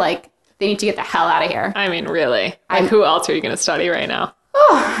Jenner, like they need to get the hell out of here. I mean, really. Like, who else are you going to study right now?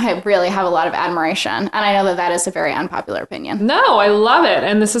 Oh, I really have a lot of admiration. And I know that that is a very unpopular opinion. No, I love it.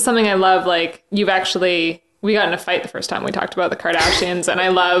 And this is something I love. Like, we got in a fight the first time we talked about the Kardashians, and I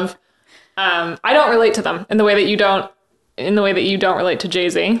love, I don't relate to them in the way that you don't relate to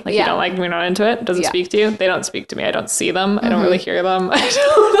Jay-Z. Like, you don't like them, you're not into it. It doesn't speak to you. They don't speak to me. I don't see them. I don't really hear them. I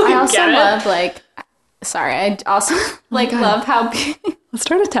don't really I also get it. love I also love how Let's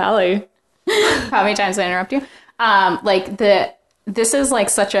start a tally. how many times I interrupt you. This is like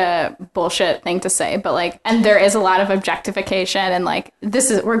such a bullshit thing to say, but like, and there is a lot of objectification and like,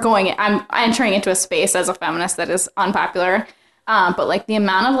 I'm entering into a space as a feminist that is unpopular. But like the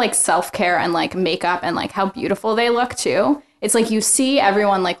amount of like self-care and like makeup and like how beautiful they look too. It's like you see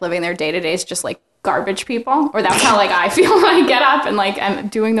everyone like living their day-to-days just like garbage people, or that's how like I feel when I get up and like I'm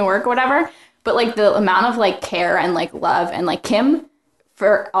doing the work or whatever. But like the amount of like care and like love and like Kim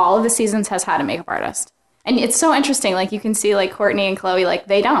for all of the seasons has had a makeup artist. And it's so interesting. Like you can see like Kourtney and Khloe, like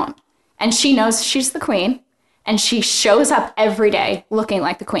they don't. And she knows she's the queen and she shows up every day looking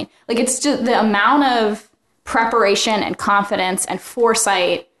like the queen. Like it's just the amount of preparation and confidence and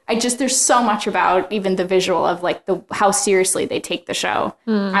foresight. There's so much about even the visual of like how seriously they take the show.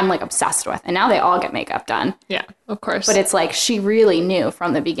 I'm like obsessed with. And now they all get makeup done. Yeah, of course. But it's like she really knew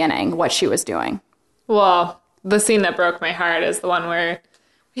from the beginning what she was doing. Well, the scene that broke my heart is the one where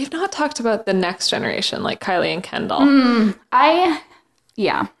we've not talked about the next generation, like Kylie and Kendall.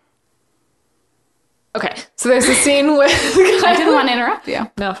 Yeah. Okay, so there's a scene with... I didn't want to interrupt you.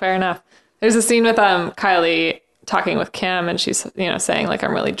 No, fair enough. There's a scene with Kylie talking with Kim, and she's, saying, like,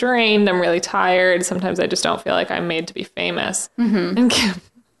 I'm really drained, I'm really tired, sometimes I just don't feel like I'm made to be famous. Mm-hmm. And Kim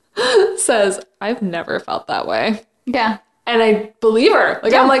says, I've never felt that way. Yeah. And I believe her.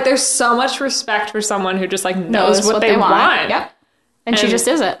 Like, I'm like, there's so much respect for someone who just, like, knows what they want. Yep. And she just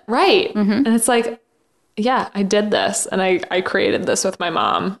is it. Right. Mm-hmm. And it's like, yeah, I did this, and I created this with my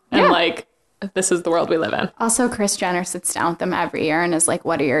mom, and, like, this is the world we live in. Also, Kris Jenner sits down with them every year and is like,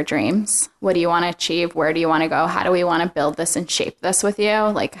 what are your dreams? What do you want to achieve? Where do you want to go? How do we want to build this and shape this with you?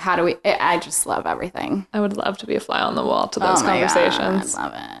 Like, I just love everything. I would love to be a fly on the wall to those conversations.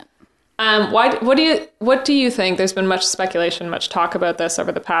 God, I love it. What do you think? There's been much speculation, much talk about this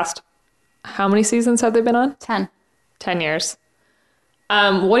over the past, how many seasons have they been on? 10 years.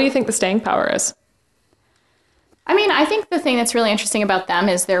 What do you think the staying power is? I mean, I think the thing that's really interesting about them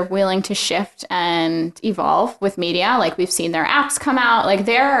is they're willing to shift and evolve with media. Like, we've seen their apps come out. Like,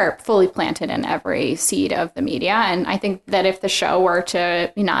 they're fully planted in every seed of the media. And I think that if the show were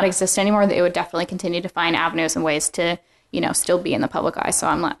to not exist anymore, they would definitely continue to find avenues and ways to, still be in the public eye. So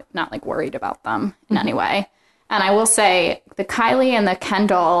I'm not like worried about them in any way. And I will say the Kylie and the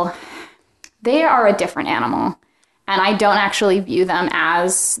Kendall, they are a different animal. And I don't actually view them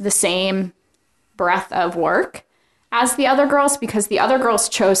as the same breadth of work as the other girls, because the other girls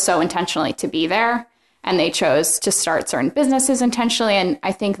chose so intentionally to be there, and they chose to start certain businesses intentionally. And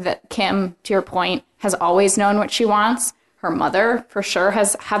I think that Kim, to your point, has always known what she wants. Her mother, for sure,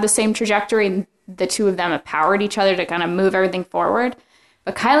 has had the same trajectory. And the two of them have powered each other to kind of move everything forward.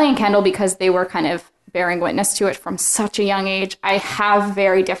 But Kylie and Kendall, because they were kind of bearing witness to it from such a young age, I have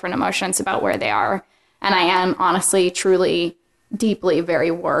very different emotions about where they are. And I am honestly, truly, deeply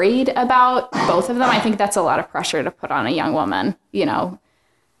very worried about both of them. I think that's a lot of pressure to put on a young woman.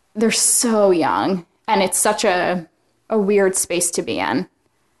 They're so young, and it's such a weird space to be in.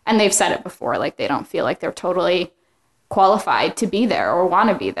 And they've said it before, like they don't feel like they're totally qualified to be there or want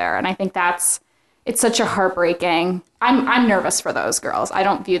to be there. And I think it's such a heartbreaking. I'm nervous for those girls. I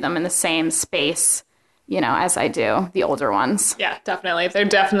don't view them in the same space, as I do the older ones. Yeah, definitely. They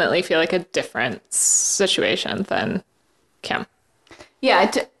definitely feel like a different situation than Kim.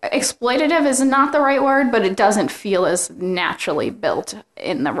 Yeah, exploitative is not the right word, but it doesn't feel as naturally built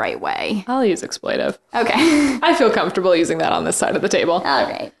in the right way. I'll use exploitive. Okay. I feel comfortable using that on this side of the table. All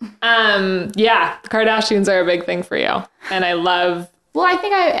right. Yeah, the Kardashians are a big thing for you. And I love... Well, I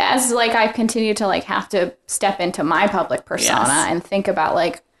think I continue to have to step into my public persona and think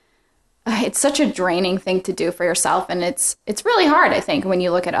about it's such a draining thing to do for yourself. And it's really hard, I think, when you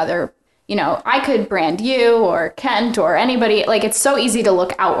look at other... I could brand you or Kent or anybody. Like, it's so easy to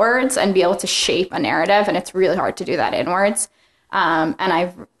look outwards and be able to shape a narrative, and it's really hard to do that inwards.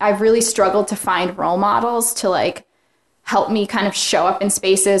 And I've really struggled to find role models to help me kind of show up in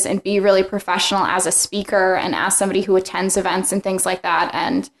spaces and be really professional as a speaker and as somebody who attends events and things like that.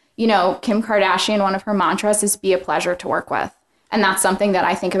 And, Kim Kardashian, one of her mantras is be a pleasure to work with. And that's something that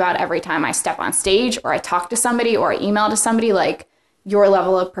I think about every time I step on stage or I talk to somebody or I email to somebody. Your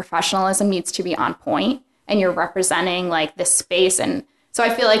level of professionalism needs to be on point, and you're representing this space. And so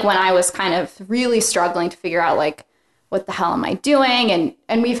I feel like when I was kind of really struggling to figure out what the hell am I doing?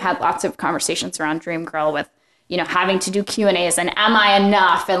 And we've had lots of conversations around Dream Girl with, having to do Q&As and am I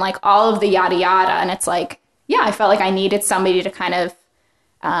enough? And all of the yada yada. And it's I felt like I needed somebody to kind of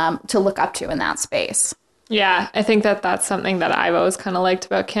to look up to in that space. Yeah, I think that's something that I've always kind of liked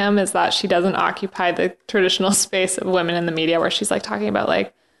about Kim, is that she doesn't occupy the traditional space of women in the media where she's talking about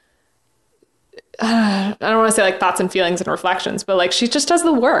I don't want to say thoughts and feelings and reflections, but she just does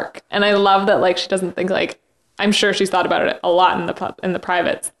the work. And I love that she doesn't think I'm sure she's thought about it a lot in the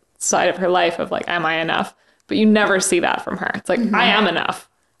private side of her life of am I enough? But you never see that from her. It's mm-hmm. I am enough.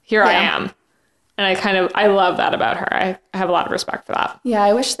 Here I am. And I love that about her. I have a lot of respect for that. Yeah,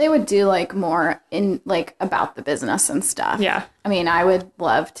 I wish they would do more in about the business and stuff. Yeah. I mean, I would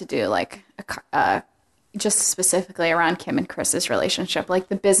love to do just specifically around Kim and Kris's relationship,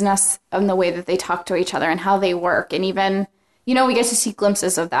 the business and the way that they talk to each other and how they work. And even, we get to see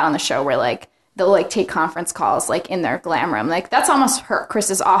glimpses of that on the show where they'll take conference calls in their glam room. That's almost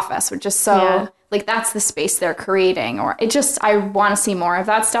Kris's office, which is so that's the space they're creating. Or I want to see more of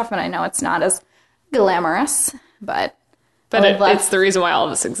that stuff. And I know it's not as glamorous, but it's the reason why all of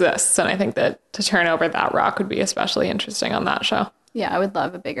this exists. And I think that to turn over that rock would be especially interesting on that show. Yeah, I would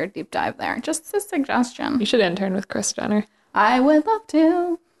love a bigger deep dive there. Just a suggestion. You should intern with Kris Jenner. I would love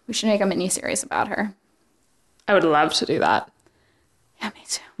to. We should make a mini-series about her. I would love to do that. Yeah, me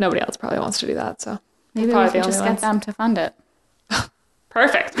too. Nobody else probably wants to do that, so maybe we can just get them to fund it.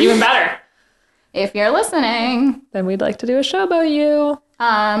 Perfect. Even better. If you're listening, then we'd like to do a show about you.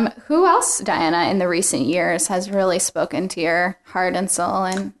 Who else, Diana, in the recent years has really spoken to your heart and soul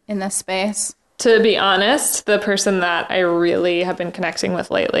in this space? To be honest, the person that I really have been connecting with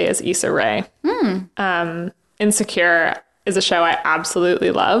lately is Issa Rae. Insecure is a show I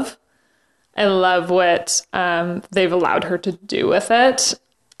absolutely love. I love what they've allowed her to do with it.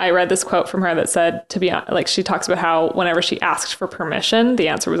 I read this quote from her that said, to be honest, she talks about how whenever she asked for permission, the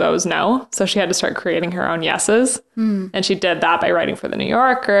answer was always no. So she had to start creating her own yeses. And she did that by writing for The New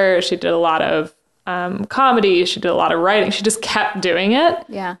Yorker. She did a lot of comedy. She did a lot of writing. She just kept doing it.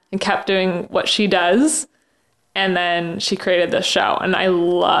 Yeah. And kept doing what she does. And then she created this show. And I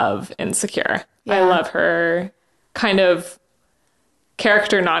love Insecure. Yeah. I love her kind of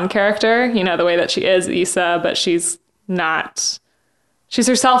character, non-character, the way that she is Issa, but she's not... She's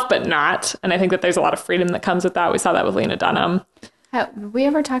herself, but not. And I think that there's a lot of freedom that comes with that. We saw that with Lena Dunham. Have we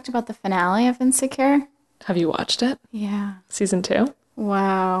ever talked about the finale of Insecure? Have you watched it? Yeah. Season 2?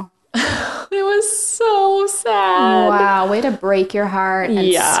 Wow. It was so sad. Wow. Way to break your heart and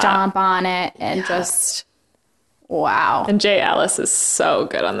Yeah. stomp on it and just, wow. And Jay Ellis is so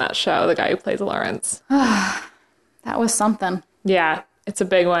good on that show, the guy who plays Lawrence. That was something. Yeah, it's a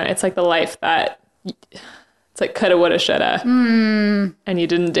big one. It's like the life that, it's like coulda, woulda, shoulda. And you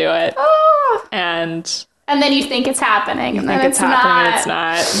didn't do it. Oh. And And then you think it's happening. you And think then it's happening not. and it's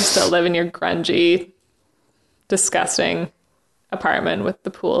not. You still live in your grungy, disgusting apartment with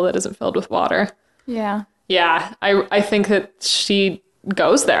the pool that isn't filled with water. Yeah. Yeah, I think that she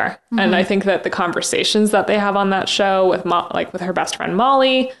goes there. And I think that the conversations that they have on that show with with her best friend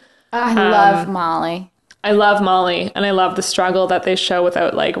Molly. I love Molly. I love Molly, and I love the struggle that they show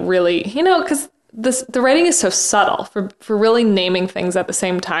without like really, because the writing is so subtle for really naming things at the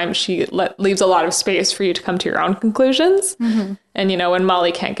same time. She leaves a lot of space for you to come to your own conclusions. And when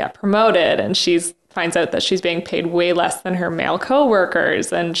Molly can't get promoted and finds out that she's being paid way less than her male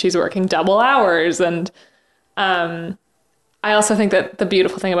coworkers and she's working double hours. And I also think that the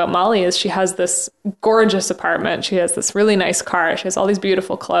beautiful thing about Molly is she has this gorgeous apartment. She has this really nice car. She has all these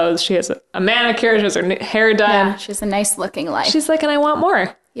beautiful clothes. She has a manicure. She has her hair done. Yeah, she's a nice looking life. She's like, and I want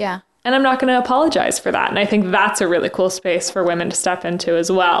more. Yeah. And I'm not going to apologize for that. And I think that's a really cool space for women to step into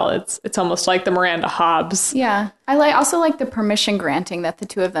as well. It's almost like the Miranda Hobbs. Yeah. I also like the permission granting that the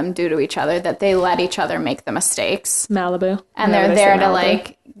two of them do to each other, that they let each other make the mistakes. Malibu. And Whenever they're they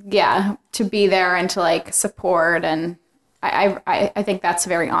say there Malibu. to be there and to support. And I think that's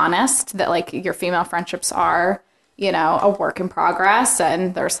very honest, that your female friendships are, a work in progress,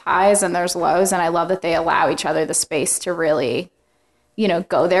 and there's highs and there's lows. And I love that they allow each other the space to really,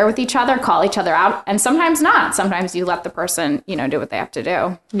 go there with each other, call each other out, and sometimes not. Sometimes you let the person, do what they have to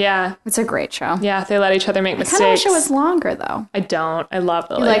do. Yeah. It's a great show. Yeah, they let each other make I mistakes. kind of wish it was longer, though. I don't. I love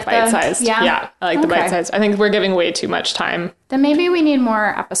the like the- bite-sized. yeah? I like the Okay. bite-sized. I think we're giving way too much time. Then maybe we need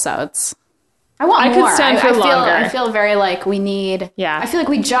more episodes. I want I more. could stand for I feel, longer. I feel very we need. Yeah. I feel like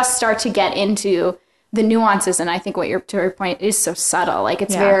we just start to get into the nuances, and I think to your point is so subtle.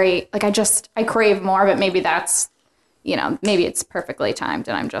 It's Yeah. very I crave more, but maybe that's maybe it's perfectly timed,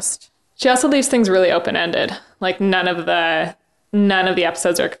 and I'm just. She also leaves things really open-ended. None of the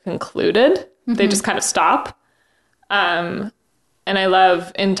episodes are concluded. They just kind of stop. And I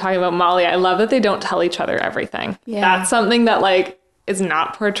love, in talking about Molly, I love that they don't tell each other everything. Yeah. That's something that is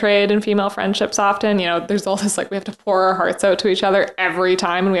not portrayed in female friendships often. There's all this we have to pour our hearts out to each other every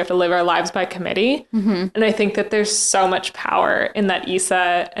time, and we have to live our lives by committee. And I think that there's so much power in that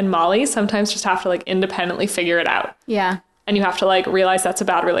Issa and Molly sometimes just have to independently figure it out. Yeah. And you have to realize that's a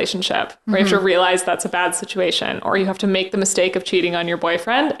bad relationship, or you have to realize that's a bad situation, or you have to make the mistake of cheating on your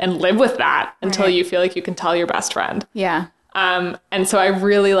boyfriend and live with that until you feel like you can tell your best friend. Yeah. And so I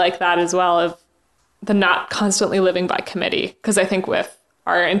really like that as well, of the not constantly living by committee. Because I think with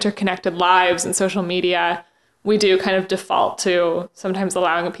our interconnected lives and social media, we do kind of default to sometimes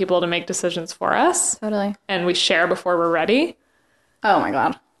allowing people to make decisions for us. Totally. And we share before we're ready. Oh my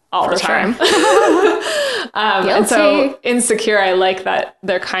God. All the sure. time. And so Guilty. Insecure, I like that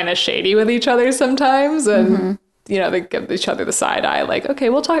they're kind of shady with each other sometimes. And, they give each other the side eye, okay,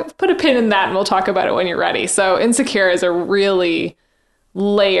 we'll talk, put a pin in that and we'll talk about it when you're ready. So Insecure is a really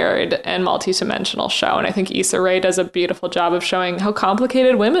layered and multi-dimensional show. And I think Issa Rae does a beautiful job of showing how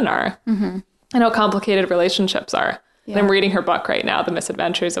complicated women are and how complicated relationships are. Yeah. And I'm reading her book right now, The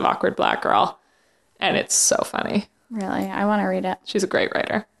Misadventures of Awkward Black Girl. And it's so funny. Really, I want to read it. She's a great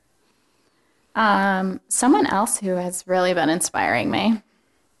writer. Someone else who has really been inspiring me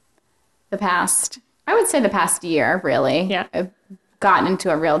I would say the past year, really. Yeah. I've gotten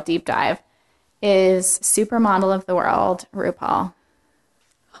into a real deep dive, is supermodel of the world, RuPaul.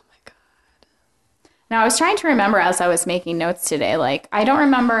 Oh my God. Now, I was trying to remember as I was making notes today, I don't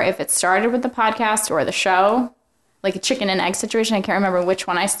remember if it started with the podcast or the show, a chicken and egg situation. I can't remember which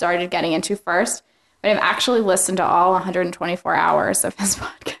one I started getting into first, but I've actually listened to all 124 hours of his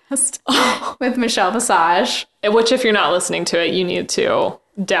podcast with Michelle Visage. Which, if you're not listening to it, you need to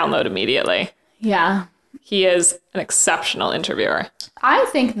download immediately. Yeah. He is an exceptional interviewer. I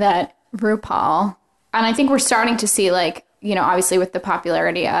think that RuPaul, and I think we're starting to see, obviously with the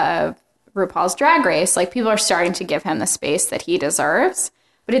popularity of RuPaul's Drag Race, people are starting to give him the space that he deserves.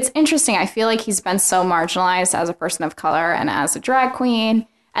 But it's interesting. I feel like he's been so marginalized as a person of color and as a drag queen.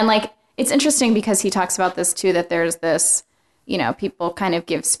 And, it's interesting because he talks about this, too, that there's this, people kind of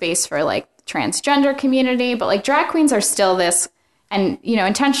give space for, transgender community. But, drag queens are still this and, you know,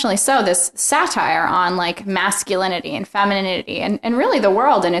 intentionally so, this satire on like masculinity and femininity and really the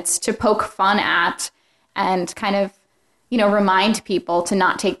world. And it's to poke fun at and kind of, you know, remind people to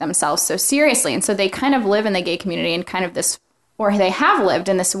not take themselves so seriously. And so they kind of live in the gay community in kind of this, or they have lived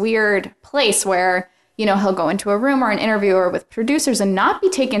in this weird place where, you know, he'll go into a room or an interview or with producers and not be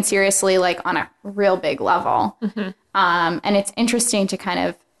taken seriously, like on a real big level. And it's interesting to kind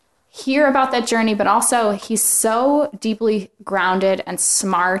of hear about that journey, but also he's so deeply grounded and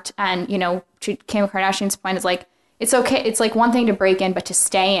smart. And, you know, to Kim Kardashian's point is like, it's okay. It's like one thing to break in, but to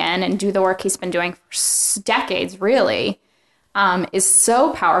stay in and do the work he's been doing for decades, really, is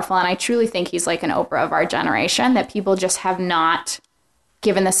so powerful. And I truly think he's like an Oprah of our generation that people just have not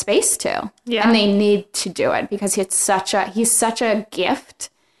given the space to. Yeah. And they need to do it because he's such a gift.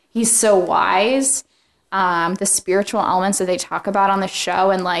 He's so wise. The spiritual elements that they talk about on the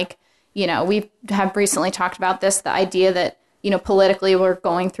show. And like, you know, we have recently talked about this, the idea that, you know, politically we're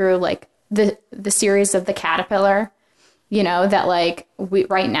going through like the series of the caterpillar, you know, that like we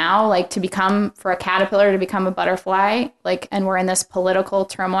right now, like for a caterpillar to become a butterfly, like, and we're in this political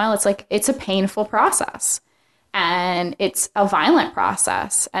turmoil. It's like, it's a painful process and it's a violent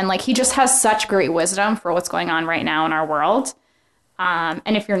process. And like, he just has such great wisdom for what's going on right now in our world.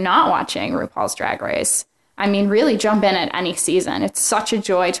 And if you're not watching RuPaul's Drag Race, I mean, really jump in at any season. It's such a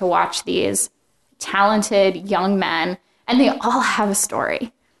joy to watch these talented young men, and they all have a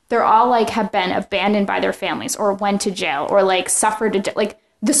story. They're all like have been abandoned by their families or went to jail or like suffered. Like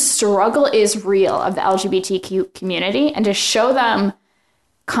the struggle is real of the LGBTQ community, and to show them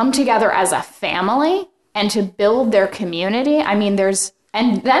come together as a family and to build their community. I mean,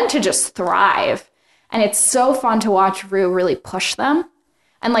 and then to just thrive. And it's so fun to watch Ru really push them.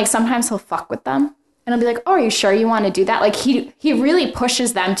 And like sometimes he'll fuck with them and I'll be like, oh, are you sure you want to do that? Like he really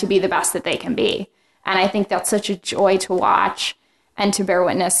pushes them to be the best that they can be. And I think that's such a joy to watch and to bear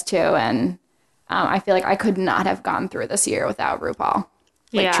witness to. And I feel like I could not have gone through this year without RuPaul.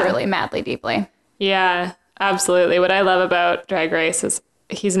 Like truly, madly, deeply. Yeah, absolutely. What I love about Drag Race is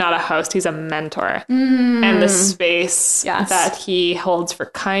he's not a host, he's a mentor. And the space that he holds for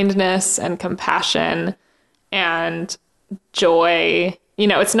kindness and compassion and joy. You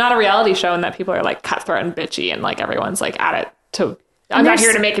know, it's not a reality show in that people are like cutthroat and bitchy and like everyone's like at it to, I'm not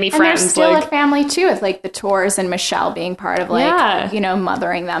here to make any friends. And there's still a family too, with like the Tours and Michelle being part of like, you know,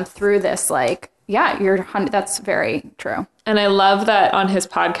 mothering them through this. Like, that's very true. And I love that on his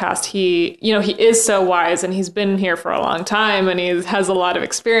podcast, he is so wise and he's been here for a long time and he has a lot of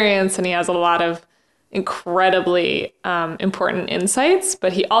experience and he has a lot of incredibly important insights,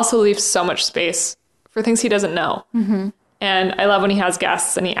 but he also leaves so much space for things he doesn't know. And I love when he has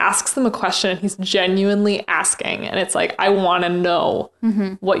guests and he asks them a question and he's genuinely asking. And it's like, I want to know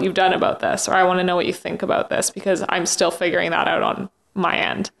what you've done about this, or I want to know what you think about this because I'm still figuring that out on my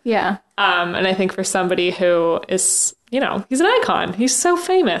end. Yeah. And I think for somebody who is, you know, he's an icon. He's so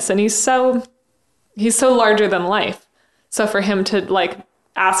famous and he's so larger than life. So for him to like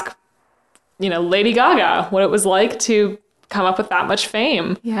ask, you know, Lady Gaga what it was like to come up with that much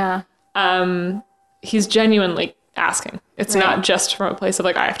fame. Yeah. He's genuinely asking. It's not just from a place of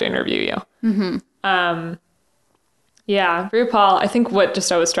like, I have to interview you. Yeah, RuPaul, I think what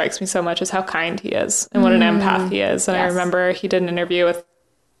just always strikes me so much is how kind he is and what an empath he is. And I remember he did an interview with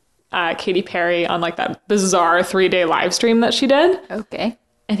Katy Perry on like that bizarre 3-day live stream that she did. Okay.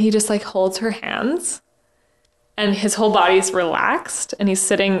 And he just like holds her hands and his whole body's relaxed and he's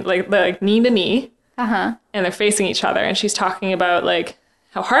sitting like knee to knee. And they're facing each other and she's talking about like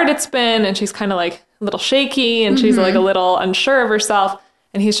how hard it's been and she's kind of like a little shaky and she's like a little unsure of herself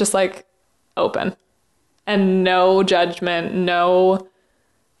and he's just like open and no judgment, no,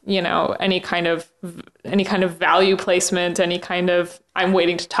 you know, any kind of value placement, any kind of I'm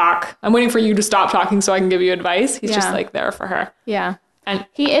waiting for you to stop talking so I can give you advice. He's just like there for her. Yeah. And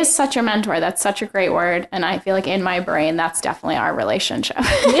he is such a mentor. That's such a great word. And I feel like in my brain, that's definitely our relationship.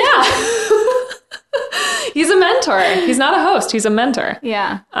 Yeah. He's a mentor. He's not a host. He's a mentor.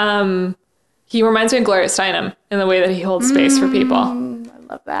 Yeah. He reminds me of Gloria Steinem in the way that he holds space for people. I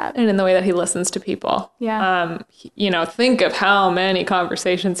love that. And in the way that he listens to people. Yeah. You know, think of how many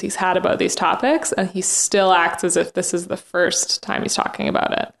conversations he's had about these topics, and he still acts as if this is the first time he's talking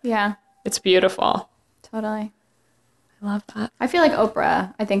about it. Yeah. It's beautiful. Totally. I love that. I feel like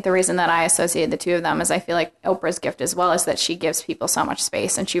Oprah, I think the reason that I associate the two of them is I feel like Oprah's gift as well is that she gives people so much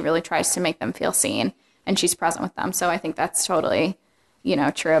space and she really tries to make them feel seen and she's present with them. So I think that's totally, you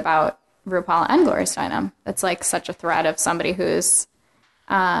know, true about RuPaul and Gloria Steinem. That's like such a thread of somebody who's,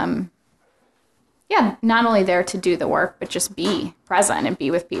 not only there to do the work, but just be present and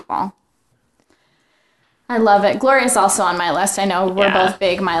be with people. I love it. Gloria's also on my list. I know we're Yeah. both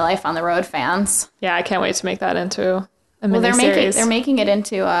big My Life on the Road fans. Yeah, I can't wait to make that into a Well, miniseries. they're making it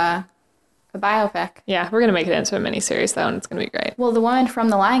into a biopic. Yeah, we're gonna make it into a miniseries though, and it's gonna be great. Well, the woman from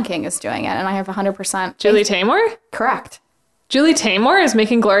The Lion King is doing it, and I have 100% Julie Taymor? correct. Julie Taymor is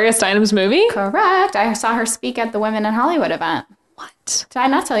making Gloria Steinem's movie? Correct. I saw her speak at the Women in Hollywood event. What? Did I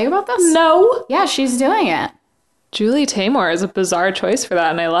not tell you about this? No. Yeah, she's doing it. Julie Taymor is a bizarre choice for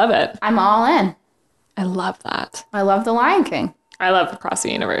that, and I love it. I'm all in. I love that. I love The Lion King. I love Across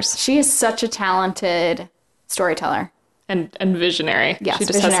the Universe. She is such a talented storyteller. And visionary. Yes, she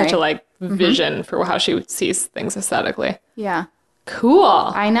just visionary. has such a vision for how she sees things aesthetically. Yeah, Cool.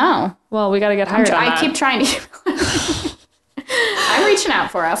 I know. Well, we got to get hired on I that. keep trying to. I'm reaching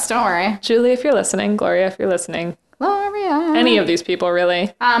out for us. Don't worry, Julie, if you're listening, Gloria, if you're listening, Gloria. any of these people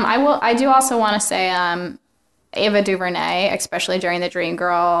really. I do also want to say, Ava DuVernay, especially during the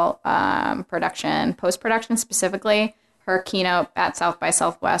Dreamgirl production, post-production specifically, her keynote at South by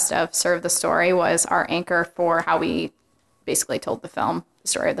Southwest of Serve the Story was our anchor for how we basically told the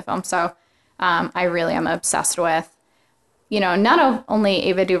story of the film. So I really am obsessed with, not only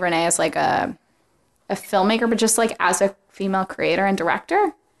Ava DuVernay as like a filmmaker, but just like as a female creator and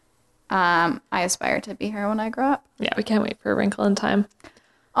director. I aspire to be her when I grow up. Yeah, we can't wait for A Wrinkle in Time.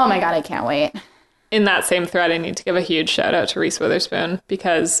 Oh my God, I can't wait. In that same thread, I need to give a huge shout out to Reese Witherspoon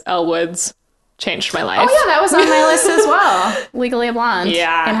because Elle Woods changed my life. Oh yeah, that was on my list as well. Legally Blonde.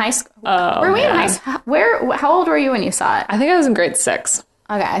 Yeah. In high school. Oh, were we in man. high school? How old were you when you saw it? I think I was in grade 6.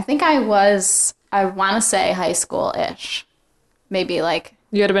 Okay, I think I want to say high school-ish. Maybe like,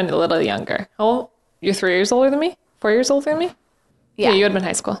 You would have been a little younger. Oh, you're 3 years older than me? 4 years older than me? yeah. You would have been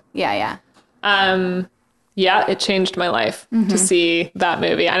high school. Yeah. Yeah, it changed my life to see that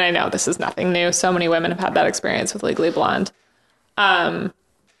movie. And I know this is nothing new. So many women have had that experience with Legally Blonde.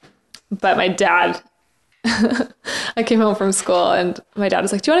 But my dad, I came home from school and my dad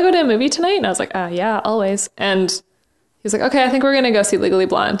was like, do you want to go to a movie tonight? And I was like, yeah, always. And he's like, okay, I think we're going to go see Legally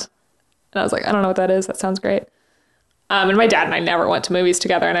Blonde. And I was like, I don't know what that is. That sounds great. And my dad and I never went to movies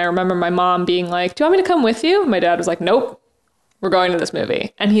together. And I remember my mom being like, do you want me to come with you? My dad was like, nope, we're going to this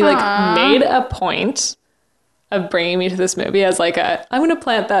movie. And he made a point of bringing me to this movie as like I'm going to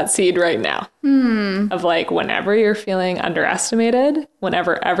plant that seed right now. Of like, whenever you're feeling underestimated,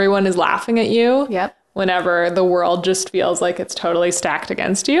 whenever everyone is laughing at you, Yep. whenever the world just feels like it's totally stacked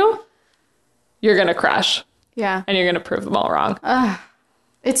against you, you're going to crush Yeah. and you're going to prove them all wrong.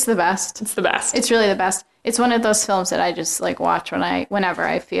 It's the best. It's the best. It's really the best. It's one of those films that I just like watch whenever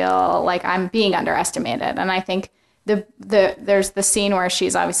I feel like I'm being underestimated. And I think there's the scene where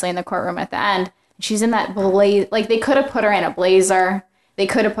she's obviously in the courtroom at the end. She's in that blaze. Like they could have put her in a blazer. They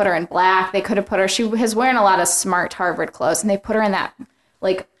could have put her in black. They could have put her. She was wearing a lot of smart Harvard clothes, and they put her in that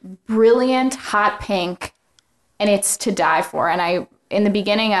like brilliant hot pink, and it's to die for. And in the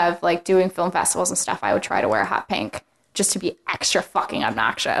beginning of like doing film festivals and stuff, I would try to wear hot pink just to be extra fucking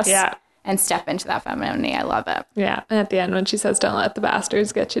obnoxious. Yeah. And step into that femininity. I love it. Yeah. And at the end when she says, don't let the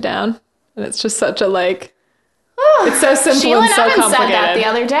bastards get you down. And it's just such a like, it's so simple Sheila and so Nevin complicated. said that the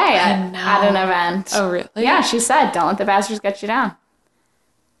other day at an event. Oh, really? Yeah, she said, don't let the bastards get you down.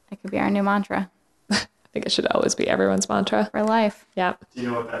 It could be our new mantra I think it should always be everyone's mantra. for life. Yeah. Do you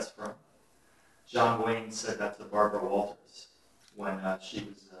know what that's from? John Wayne said that to Barbara Walters when she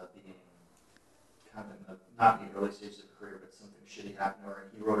was being kind of not in the early stages of her career, but something shitty happened to her.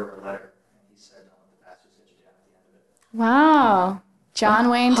 And he wrote her a letter, and he said, "Don't let the bastards get you down." At the end of it. Wow. John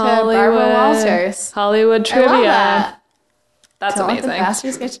Wayne to Hollywood. Barbara Walters. Hollywood I trivia. love that. That's Don't let the amazing.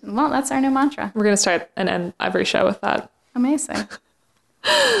 bastards get you. Well, that's our new mantra. We're going to start and end every show with that. Amazing.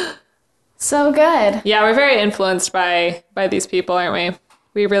 So good. Yeah, we're very influenced by these people, aren't we?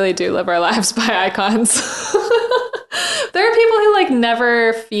 We really do live our lives by icons. There are people who like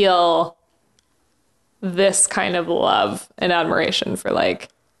never feel this kind of love and admiration for like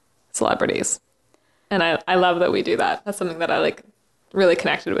celebrities. And I love that we do that. That's something that I like really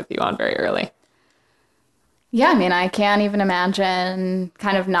connected with you on very early. Yeah, I mean, I can't even imagine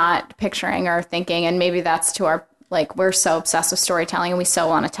kind of not picturing or thinking, and maybe that's to our, like, we're so obsessed with storytelling and we so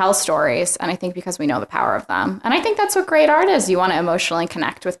want to tell stories, and I think because we know the power of them. And I think that's what great art is. You want to emotionally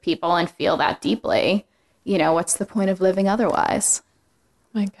connect with people and feel that deeply. You know, what's the point of living otherwise?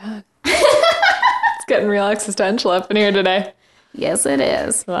 My God. It's getting real existential up in here today. Yes, it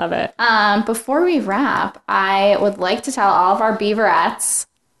is. Love it. Before we wrap, I would like to tell all of our beaverettes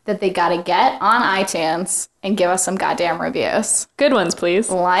that they got to get on iTunes and give us some goddamn reviews. Good ones, please.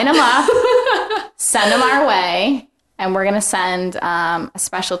 Line them up, send them our way, and we're going to send a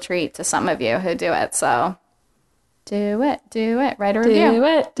special treat to some of you who do it. So Do it. Write a review.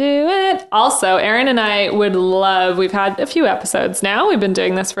 Do it. Also, Erin and I would love, we've had a few episodes now. We've been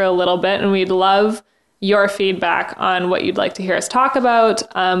doing this for a little bit, and we'd love your feedback on what you'd like to hear us talk about.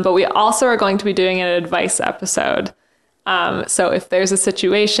 But we also are going to be doing an advice episode. So if there's a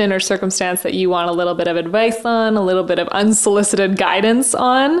situation or circumstance that you want a little bit of advice on, a little bit of unsolicited guidance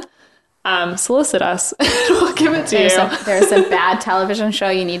on, solicit us. We'll give it to you. There's a bad television show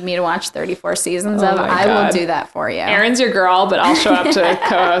you need me to watch 34 seasons of. I will do that for you. Erin's your girl, but I'll show up to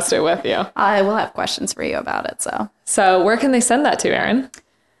co-host it with you. I will have questions for you about it. So where can they send that to, Erin?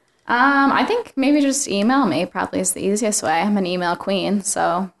 I think maybe just email me probably is the easiest way. I'm an email queen.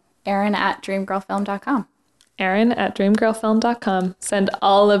 So Erin@dreamgirlfilm.com. Erin@dreamgirlfilm.com. Send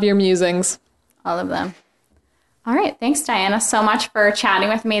all of your musings. All of them. All right. Thanks, Diana, so much for chatting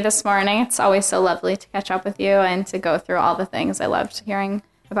with me this morning. It's always so lovely to catch up with you and to go through all the things. I loved hearing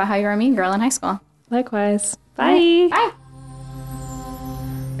about how you were a mean girl in high school. Likewise. Bye. Bye.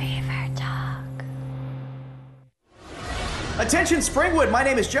 Beaver Talk. Attention Springwood, my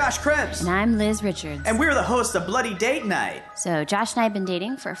name is Josh Krebs. And I'm Liz Richards. And we're the hosts of Bloody Date Night. So Josh and I have been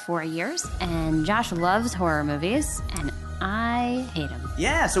dating for 4 years, and Josh loves horror movies, and I hate them.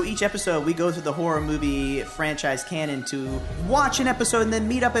 Yeah, so each episode we go through the horror movie franchise canon to watch an episode and then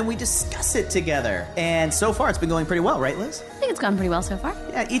meet up and we discuss it together. And so far it's been going pretty well, right, Liz? I think it's gone pretty well so far.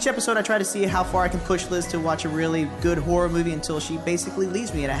 Yeah, each episode I try to see how far I can push Liz to watch a really good horror movie until she basically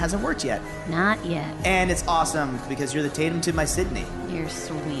leaves me, and it hasn't worked yet. Not yet. And it's awesome because you're the Tatum to my Sydney. You're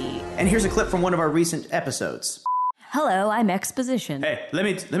sweet. And here's a clip from one of our recent episodes. Hello, I'm Exposition. Hey, let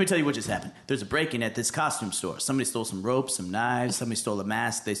me tell you what just happened. There's a break-in at this costume store. Somebody stole some ropes, some knives. Somebody stole a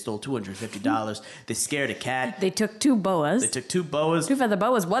mask. They stole $250. They scared a cat. They took 2 boas. They took 2 boas. 2 feather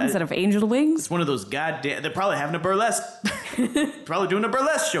boas, 1 set of angel wings. It's one of those goddamn... They're probably having a burlesque... probably doing a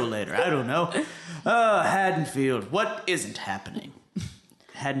burlesque show later. I don't know. Haddonfield. What isn't happening?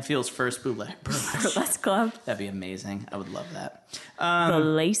 Haddonfield's first Burlesque Club. That'd be amazing. I would love that. The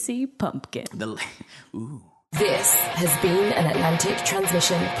Lacy Pumpkin. Ooh. This has been an Atlantic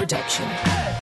Transmission production.